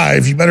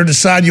survive. You better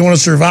decide you want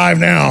to survive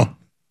now,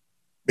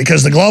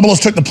 because the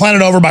globalists took the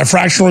planet over by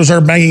fractional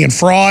reserve banking and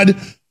fraud.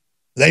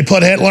 They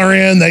put Hitler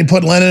in, they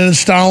put Lenin and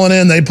Stalin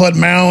in, they put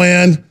Mao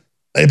in,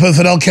 they put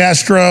Fidel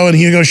Castro and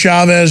Hugo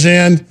Chavez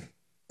in,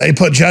 they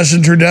put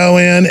Justin Trudeau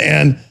in,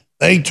 and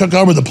they took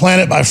over the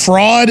planet by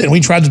fraud, and we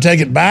tried to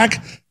take it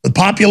back with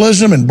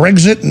populism and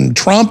Brexit and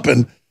Trump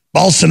and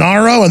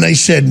Bolsonaro, and they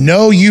said,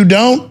 no, you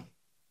don't.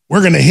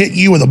 We're going to hit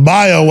you with a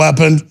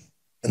bioweapon,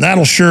 and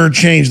that'll sure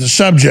change the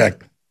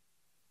subject.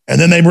 And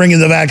then they bring in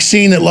the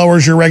vaccine that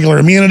lowers your regular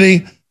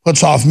immunity,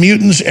 puts off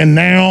mutants, and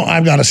now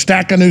I've got a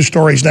stack of news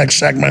stories next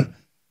segment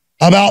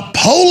about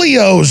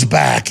polio's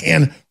back,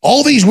 and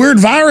all these weird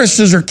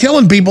viruses are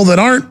killing people that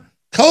aren't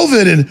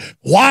COVID, and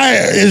why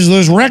is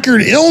this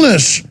record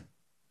illness?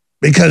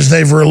 Because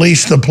they've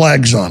released the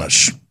plagues on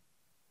us.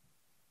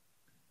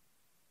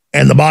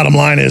 And the bottom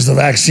line is the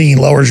vaccine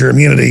lowers your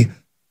immunity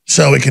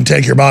so it can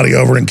take your body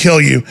over and kill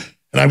you.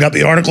 And I've got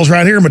the articles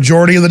right here.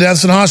 Majority of the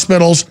deaths in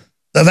hospitals,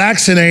 the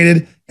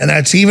vaccinated, and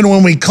that's even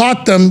when we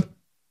caught them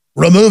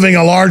removing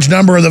a large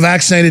number of the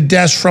vaccinated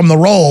deaths from the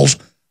rolls.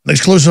 An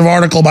exclusive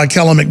article by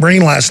Kellen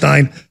McBreen last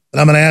night that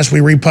I'm going to ask we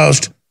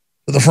repost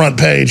to the front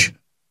page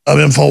of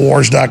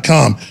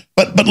Infowars.com.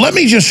 But let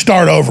me just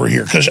start over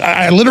here, because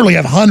I literally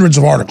have hundreds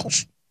of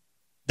articles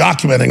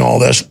documenting all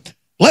this.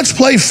 Let's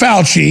play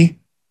Fauci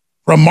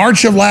from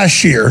March of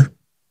last year.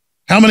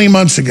 How many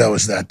months ago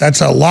is that?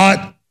 That's a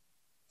lot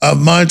of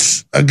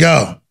months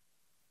ago.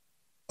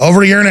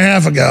 Over a year and a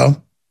half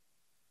ago.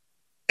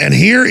 And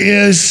here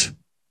is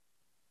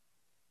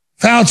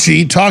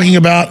Fauci talking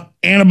about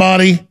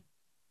antibody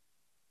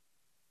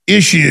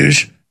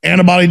issues,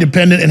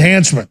 antibody-dependent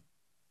enhancement.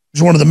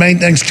 It's one of the main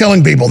things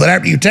killing people, that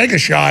after you take a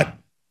shot,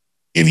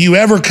 if you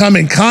ever come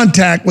in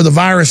contact with a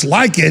virus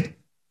like it,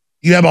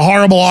 you have a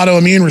horrible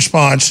autoimmune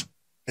response,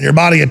 and your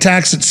body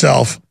attacks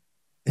itself,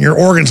 and your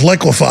organs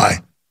liquefy.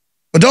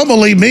 But don't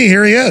believe me,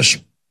 here he is.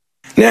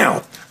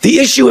 Now, the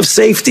issue of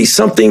safety,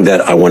 something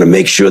that I want to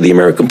make sure the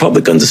American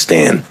public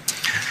understand.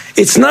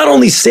 It's not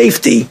only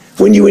safety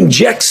when you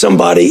inject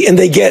somebody and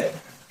they get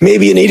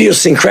maybe an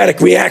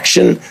idiosyncratic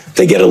reaction,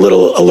 they get a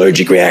little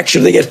allergic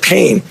reaction, they get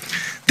pain.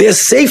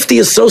 There's safety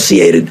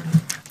associated.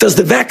 Does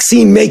the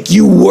vaccine make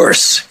you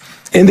worse?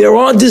 And there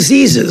are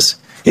diseases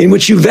in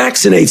which you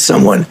vaccinate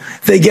someone,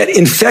 they get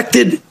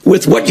infected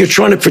with what you're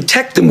trying to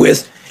protect them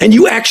with, and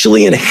you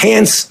actually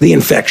enhance the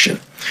infection.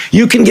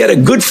 You can get a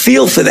good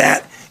feel for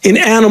that in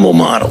animal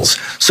models.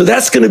 So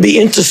that's going to be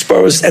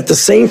interspersed at the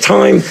same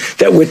time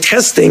that we're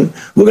testing.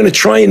 We're going to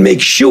try and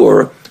make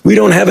sure we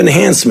don't have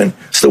enhancement.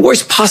 So the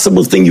worst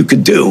possible thing you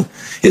could do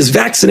is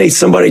vaccinate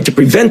somebody to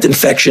prevent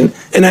infection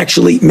and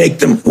actually make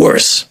them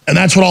worse. And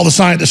that's what all the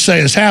scientists say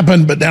has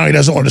happened, but now he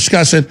doesn't want to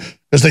discuss it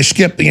because they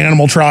skipped the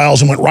animal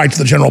trials and went right to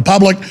the general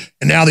public.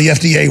 And now the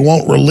FDA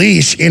won't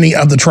release any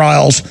of the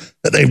trials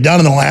that they've done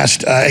in the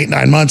last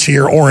 8-9 months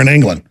here or in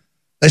England.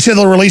 They said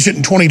they'll release it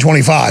in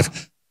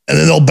 2025, and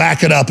then they'll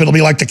back it up. It'll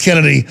be like the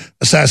Kennedy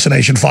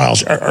assassination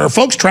files. Are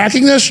folks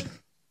tracking this?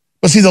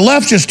 But see, the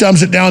left just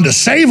dumbs it down to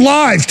save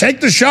lives, take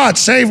the shot,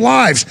 save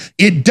lives.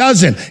 It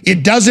doesn't.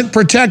 It doesn't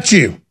protect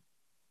you.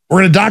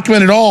 We're going to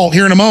document it all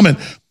here in a moment.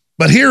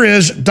 But here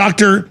is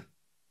Dr.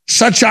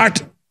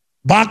 Sachat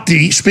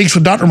Bhakti speaks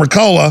with Dr.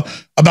 Mercola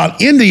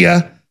about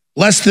India.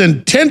 Less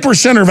than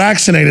 10% are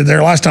vaccinated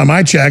there last time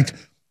I checked,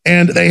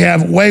 and they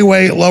have way,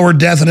 way lower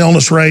death and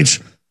illness rates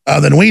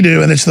than we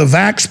do. And it's the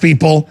vax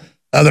people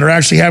that are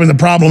actually having the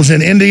problems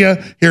in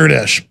India. Here it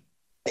is.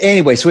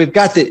 Anyway, so we've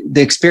got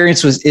the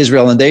experience with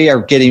Israel, and they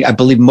are getting, I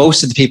believe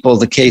most of the people,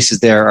 the cases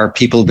there are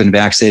people who've been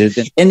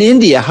vaccinated. In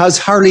India, has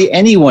hardly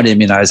anyone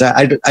immunized.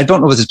 I don't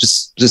know what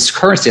this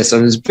current state,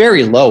 so it's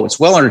very low. It's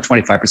well under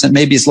 25%,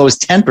 maybe as low as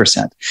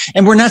 10%.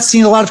 And we're not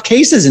seeing a lot of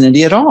cases in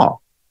India at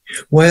all.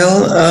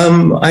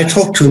 Well, I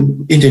talked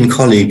to Indian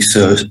colleagues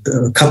a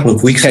couple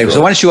of weeks ago. So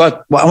why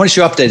don't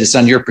you update us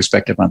on your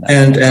perspective on that?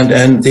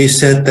 And they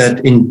said that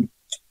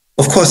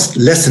of course,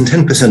 less than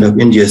 10% of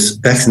India is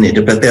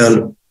vaccinated, but there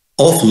are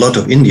awful lot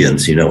of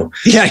Indians, you know.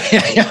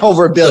 Yeah,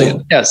 over 1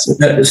 billion. Yes.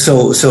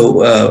 So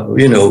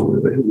you know,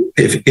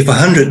 if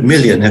 100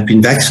 million have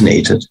been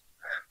vaccinated,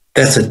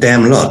 that's a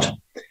damn lot.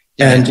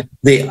 And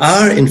they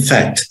are, in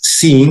fact,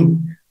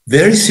 seeing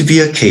very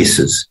severe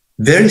cases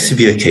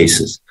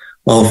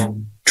of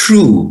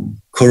true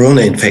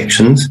corona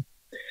infections,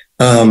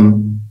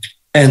 and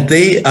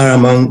they are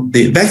among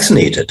the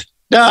vaccinated.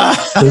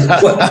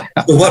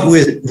 What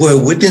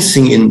we're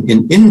witnessing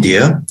in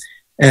India,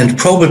 and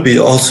probably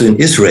also in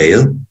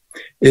Israel,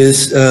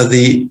 is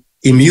the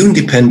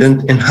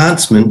immune-dependent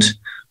enhancement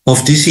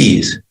of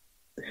disease,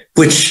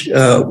 which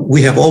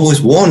we have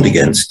always warned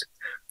against,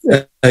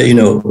 together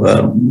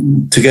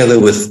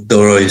with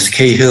Dolores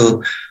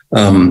Cahill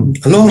a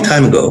long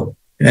time ago,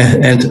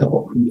 and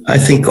I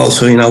think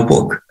also in our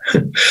book.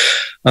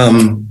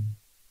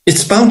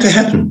 It's bound to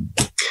happen.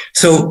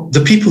 So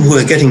the people who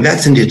are getting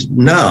vaccinated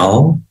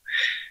now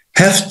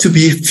have to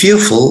be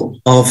fearful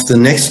of the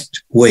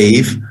next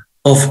wave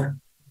of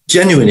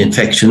genuine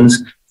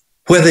infections,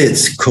 whether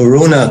it's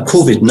corona,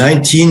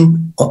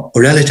 COVID-19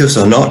 relatives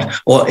or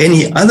not, or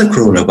any other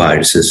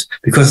coronaviruses,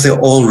 because they're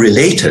all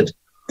related.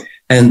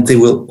 And they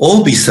will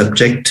all be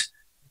subject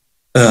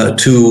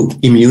to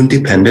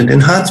immune-dependent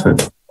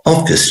enhancement,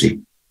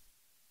 obviously.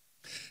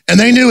 And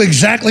they knew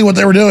exactly what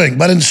they were doing.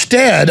 But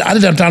instead, I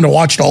didn't have time to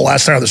watch it all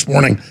last night or this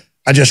morning.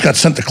 I just got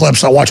sent the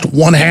clips. I watched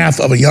one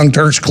half of a Young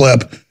Turks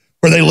clip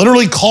where they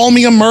literally call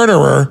me a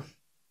murderer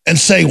and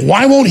say,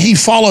 why won't he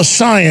follow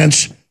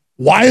science?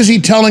 Why is he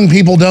telling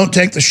people don't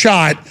take the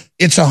shot?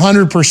 It's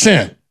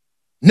 100%.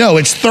 No,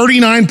 it's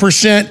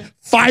 39%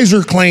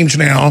 Pfizer claims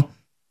now.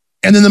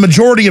 And then the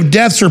majority of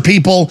deaths are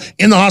people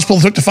in the hospital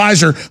who took the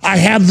Pfizer. I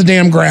have the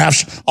damn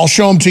graphs. I'll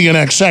show them to you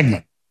next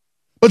segment.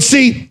 But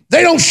see,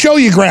 they don't show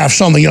you graphs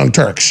on the Young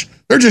Turks.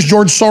 They're just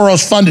George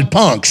Soros-funded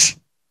punks.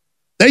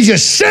 They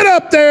just sit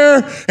up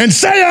there and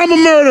say, I'm a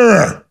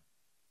murderer.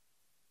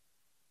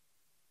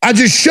 I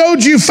just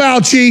showed you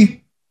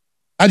Fauci.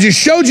 I just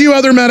showed you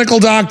other medical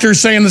doctors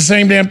saying the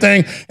same damn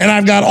thing. And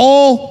I've got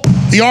all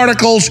the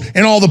articles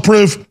and all the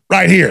proof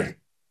right here.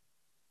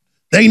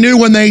 They knew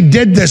when they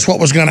did this what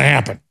was going to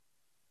happen.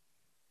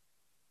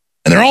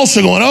 And they're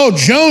also going, oh,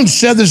 Jones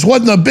said this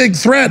wasn't a big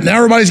threat. Now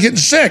everybody's getting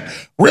sick.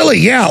 Really?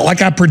 Yeah,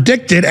 like I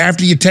predicted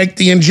after you take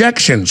the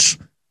injections.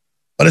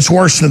 But it's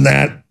worse than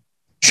that.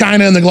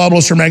 China and the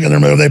globalists are making their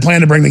move. They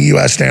plan to bring the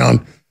U.S.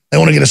 down. They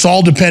want to get us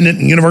all dependent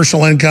in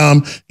universal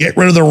income, get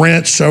rid of the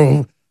rent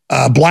so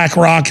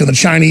BlackRock and the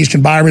Chinese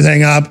can buy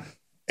everything up.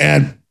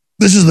 And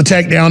this is the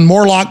takedown.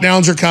 More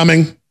lockdowns are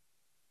coming.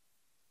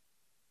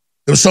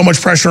 There was so much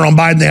pressure on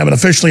Biden. They haven't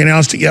officially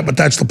announced it yet, but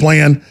that's the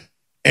plan.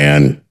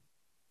 And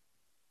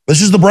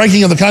this is the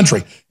breaking of the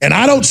country. And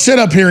I don't sit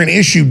up here and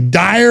issue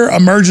dire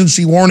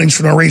emergency warnings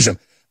for no reason.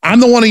 I'm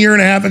the one a year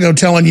and a half ago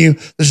telling you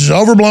this is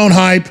overblown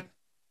hype.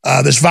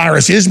 This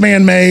virus is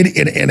man-made,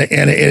 and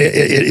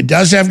it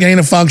does have gain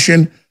of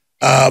function,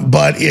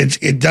 but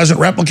it doesn't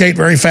replicate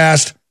very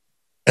fast.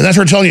 And that's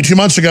what we're telling you 2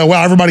 months ago.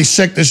 Wow, everybody's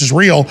sick. This is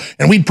real.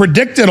 And we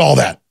predicted all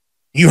that.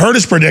 You heard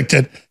us predict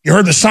it. You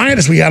heard the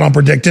scientists we had on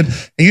predicted, and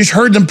you just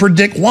heard them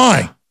predict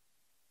why.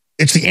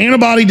 It's the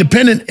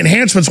antibody-dependent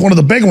enhancement's one of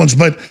the big ones,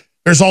 but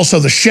there's also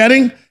the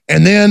shedding,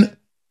 and then,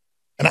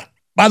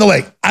 by the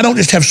way, I don't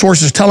just have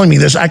sources telling me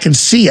this. I can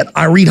see it.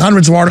 I read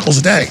hundreds of articles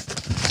a day.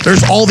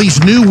 There's all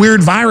these new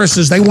weird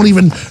viruses. They're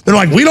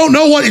like, we don't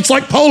know what, it's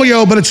like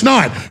polio, but it's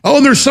not. Oh,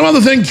 and there's some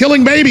other thing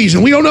killing babies,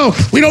 and we don't know.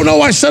 We don't know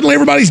why suddenly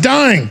everybody's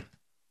dying.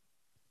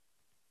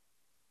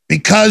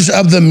 Because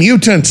of the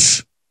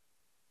mutants.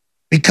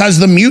 Because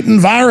the mutant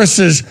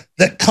viruses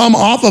that come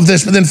off of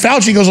this. But then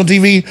Fauci goes on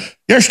TV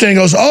yesterday and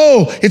goes,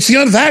 oh, it's the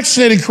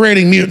unvaccinated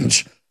creating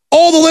mutants.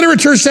 All the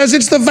literature says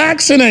it's the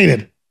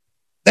vaccinated.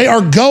 They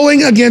are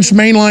going against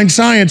mainline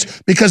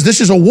science because this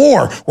is a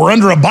war. We're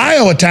under a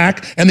bio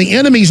attack, and the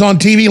enemies on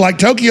TV like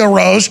Tokyo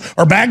Rose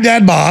or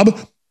Baghdad Bob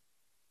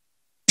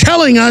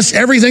telling us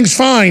everything's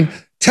fine,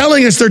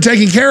 telling us they're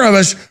taking care of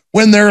us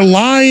when they're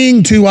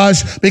lying to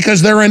us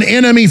because they're an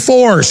enemy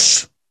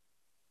force.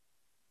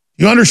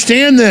 You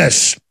understand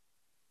this?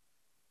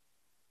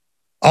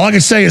 All I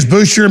can say is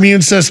boost your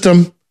immune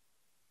system.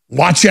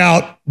 Watch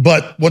out,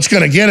 but what's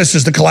going to get us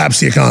is to collapse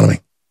the economy.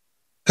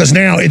 Because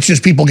now it's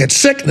just people get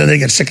sick, and then they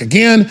get sick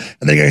again,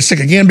 and they get sick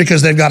again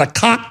because they've got a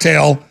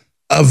cocktail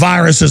of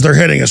viruses they're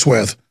hitting us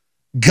with.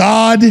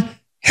 God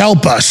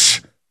help us.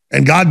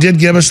 And God did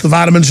give us the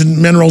vitamins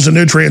and minerals and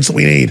nutrients that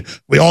we need.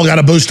 We all got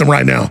to boost them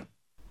right now.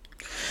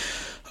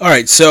 All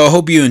right, so I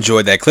hope you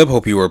enjoyed that clip.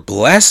 Hope you were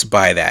blessed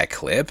by that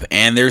clip.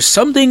 And there's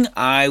something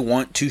I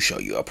want to show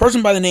you. A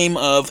person by the name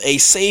of A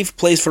Safe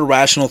Place for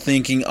Rational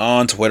Thinking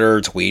on Twitter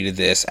tweeted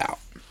this out.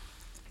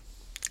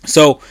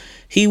 So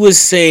he was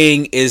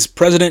saying, is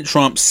President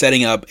Trump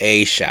setting up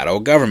a shadow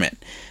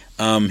government?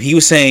 He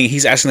was saying,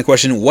 he's asking the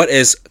question, what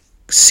is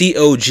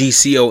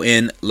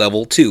COGCON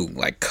level 2,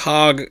 like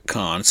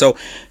COG-CON? So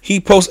he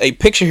posts a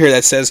picture here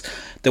that says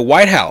the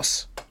White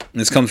House,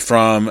 and this comes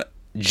from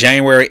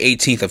January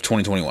 18th of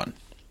 2021,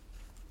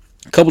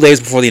 a couple days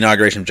before the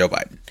inauguration of Joe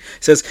Biden.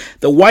 It says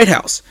the White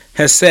House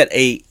has set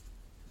a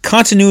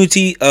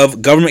continuity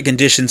of government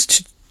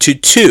conditions to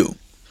 2.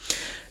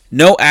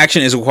 No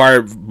action is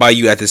required by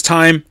you at this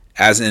time.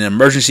 As an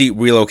emergency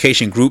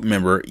relocation group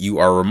member, you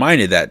are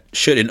reminded that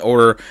should in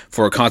order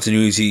for a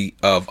continuity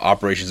of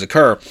operations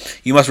occur,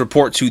 you must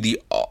report to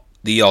the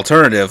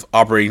alternative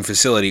operating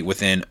facility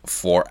within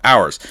 4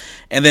 hours.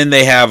 And then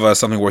they have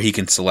something where he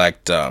can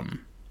select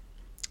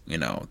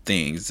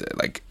things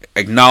like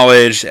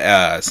acknowledged,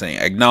 saying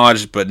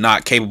acknowledged but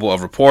not capable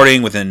of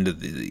reporting within the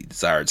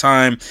desired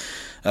time,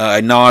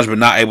 acknowledged but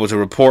not able to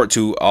report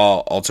to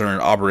all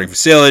alternate operating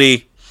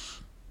facility,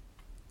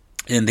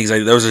 and things like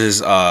that. Those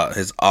are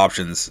his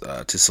options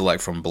to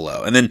select from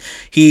below. And then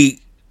he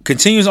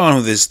continues on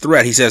with his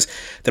threat. He says,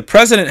 the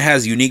president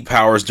has unique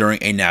powers during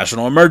a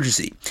national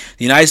emergency.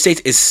 The United States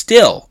is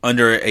still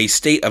under a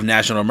state of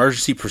national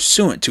emergency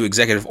pursuant to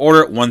Executive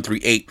Order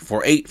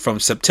 13848 from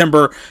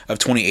September of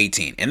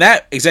 2018. And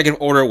that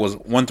Executive Order was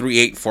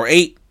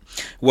 13848.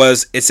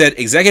 It said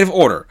executive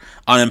order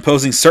on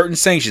imposing certain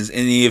sanctions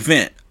in the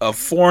event of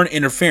foreign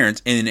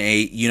interference in a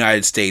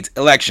United States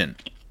election.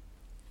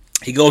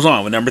 He goes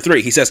on with number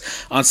 3. He says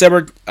on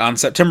September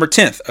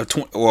 10th of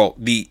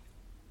the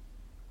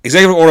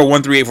Executive Order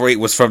 13848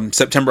 was from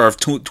September of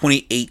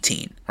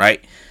 2018,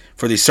 right?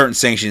 For these certain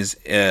sanctions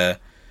in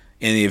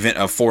the event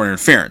of foreign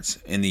interference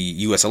in the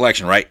U.S.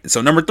 election, right?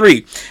 So number 3,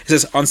 it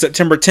says on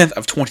September 10th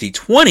of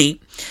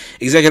 2020,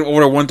 Executive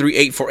Order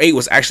 13848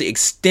 was actually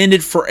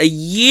extended for a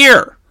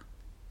year.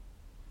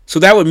 So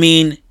that would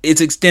mean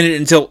it's extended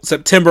until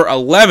September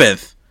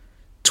 11th,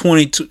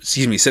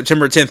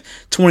 September 10th,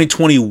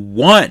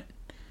 2021.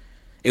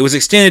 It was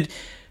extended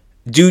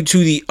due to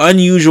the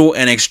unusual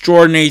and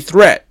extraordinary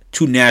threat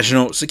to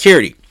national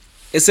security.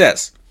 It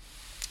says,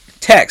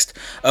 text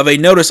of a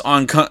notice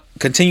on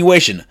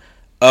continuation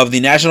of the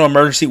national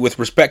emergency with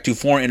respect to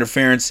foreign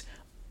interference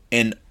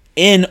in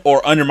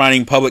or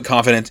undermining public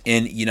confidence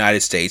in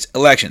United States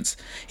elections.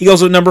 He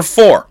goes with number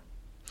 4.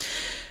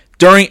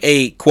 During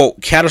a,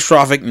 quote,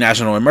 catastrophic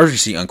national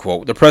emergency,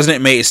 unquote, the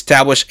president may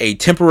establish a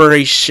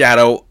temporary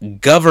shadow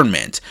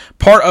government.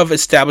 Part of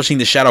establishing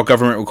the shadow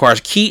government requires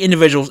key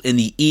individuals in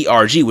the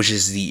ERG, which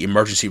is the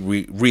emergency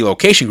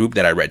relocation group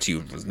that I read to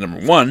you, was number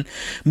 1,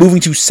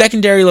 moving to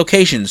secondary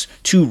locations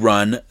to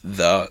run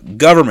the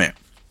government.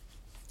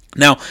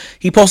 Now,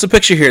 he posts a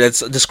picture here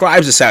that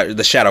describes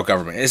the shadow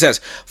government. It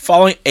says,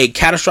 following a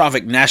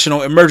catastrophic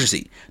national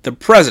emergency, the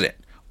president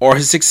or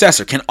his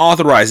successor can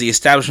authorize the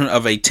establishment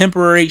of a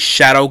temporary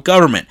shadow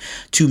government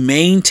to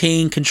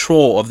maintain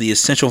control of the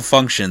essential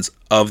functions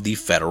of the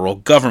federal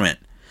government.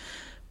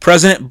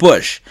 President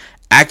Bush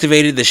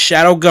activated the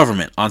shadow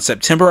government on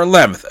September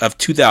 11th of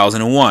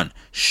 2001,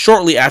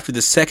 shortly after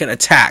the second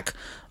attack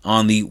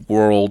on the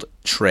World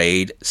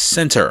Trade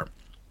Center.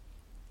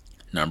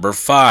 Number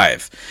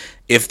 5.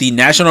 If the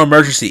national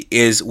emergency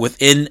is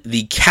within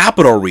the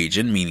capital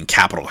region, meaning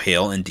Capitol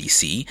Hill in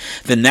D.C.,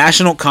 the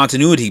National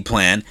Continuity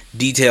Plan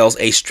details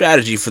a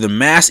strategy for the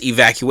mass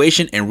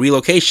evacuation and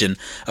relocation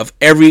of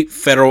every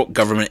federal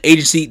government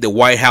agency, the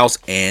White House,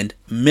 and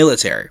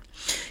military.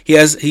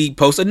 He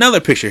posts another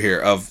picture here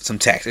of some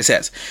text. It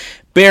says,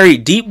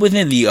 buried deep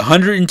within the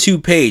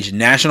 102-page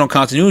National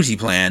Continuity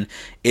Plan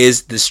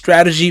is the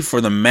strategy for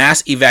the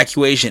mass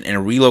evacuation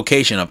and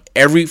relocation of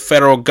every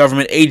federal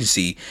government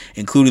agency,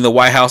 including the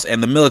White House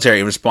and the military,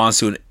 in response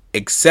to an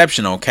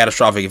exceptional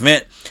catastrophic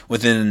event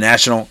within the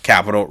national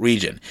capital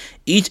region.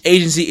 Each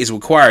agency is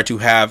required to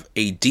have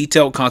a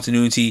detailed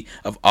continuity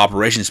of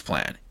operations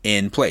plan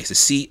in place,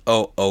 the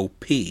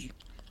COOP.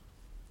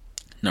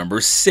 Number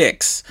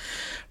 6.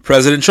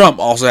 President Trump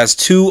also has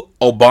 2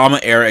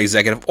 Obama-era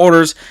executive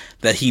orders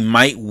that he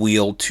might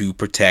wield to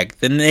protect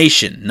the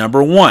nation.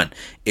 Number 1,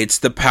 it's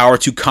the power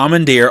to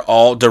commandeer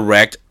all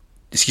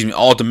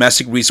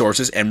domestic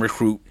resources and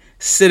recruit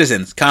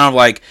citizens, kind of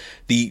like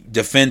the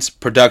Defense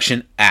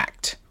Production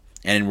Act.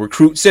 And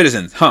recruit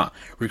citizens,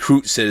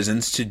 Recruit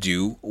citizens to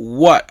do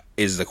what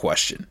is the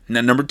question. Now,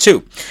 number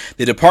 2,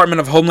 the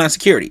Department of Homeland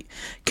Security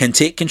can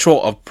take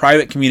control of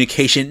private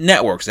communication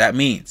networks. That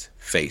means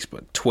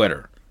Facebook,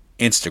 Twitter,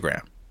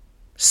 Instagram,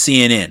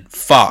 CNN,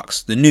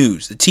 Fox, the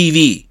news, the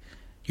TV,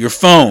 your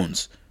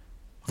phones,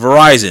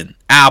 Verizon,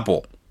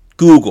 Apple,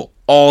 Google,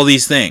 all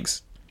these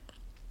things.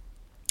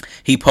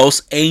 He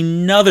posts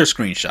another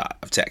screenshot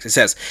of text. It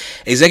says,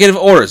 executive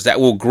orders that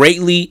will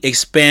greatly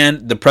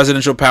expand the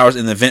presidential powers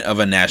in the event of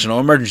a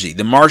national emergency.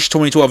 The March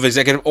 2012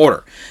 executive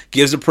order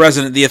gives the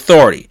president the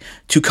authority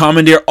to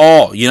commandeer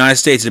all United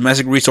States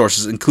domestic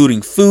resources,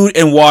 including food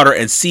and water,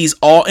 and seize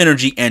all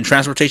energy and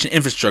transportation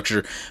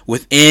infrastructure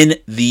within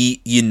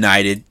the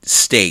United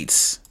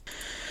States.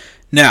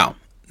 Now,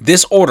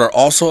 this order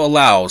also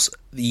allows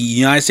the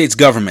United States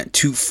government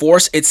to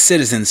force its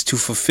citizens to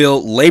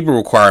fulfill labor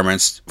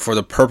requirements for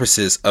the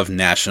purposes of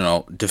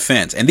national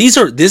defense. And this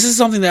is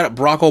something that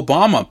Barack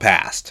Obama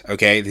passed.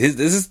 Okay, this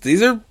is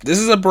a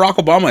Barack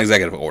Obama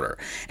executive order,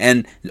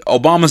 and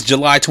Obama's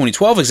July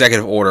 2012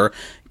 executive order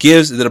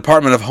gives the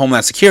Department of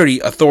Homeland Security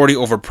authority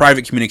over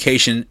private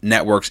communication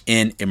networks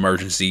in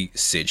emergency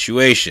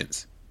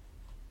situations.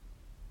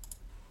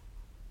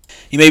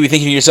 You may be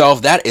thinking to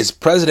yourself, that is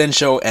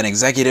presidential and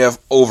executive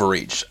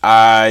overreach.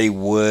 I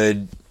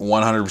would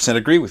 100%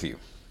 agree with you.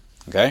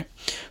 Okay?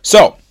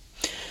 So,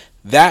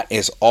 that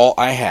is all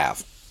I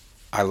have.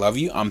 I love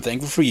you. I'm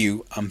thankful for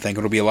you. I'm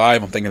thankful to be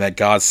alive. I'm thankful that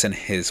God sent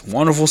his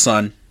wonderful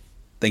son.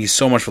 Thank you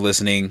so much for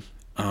listening.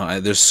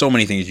 There's so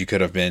many things you could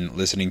have been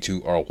listening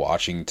to or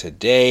watching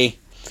today,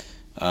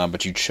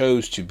 but you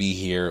chose to be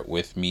here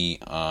with me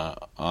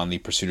on the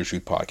Pursuit of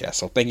Truth podcast.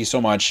 So thank you so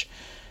much.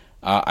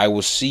 I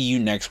will see you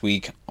next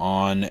week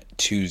on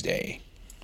Tuesday.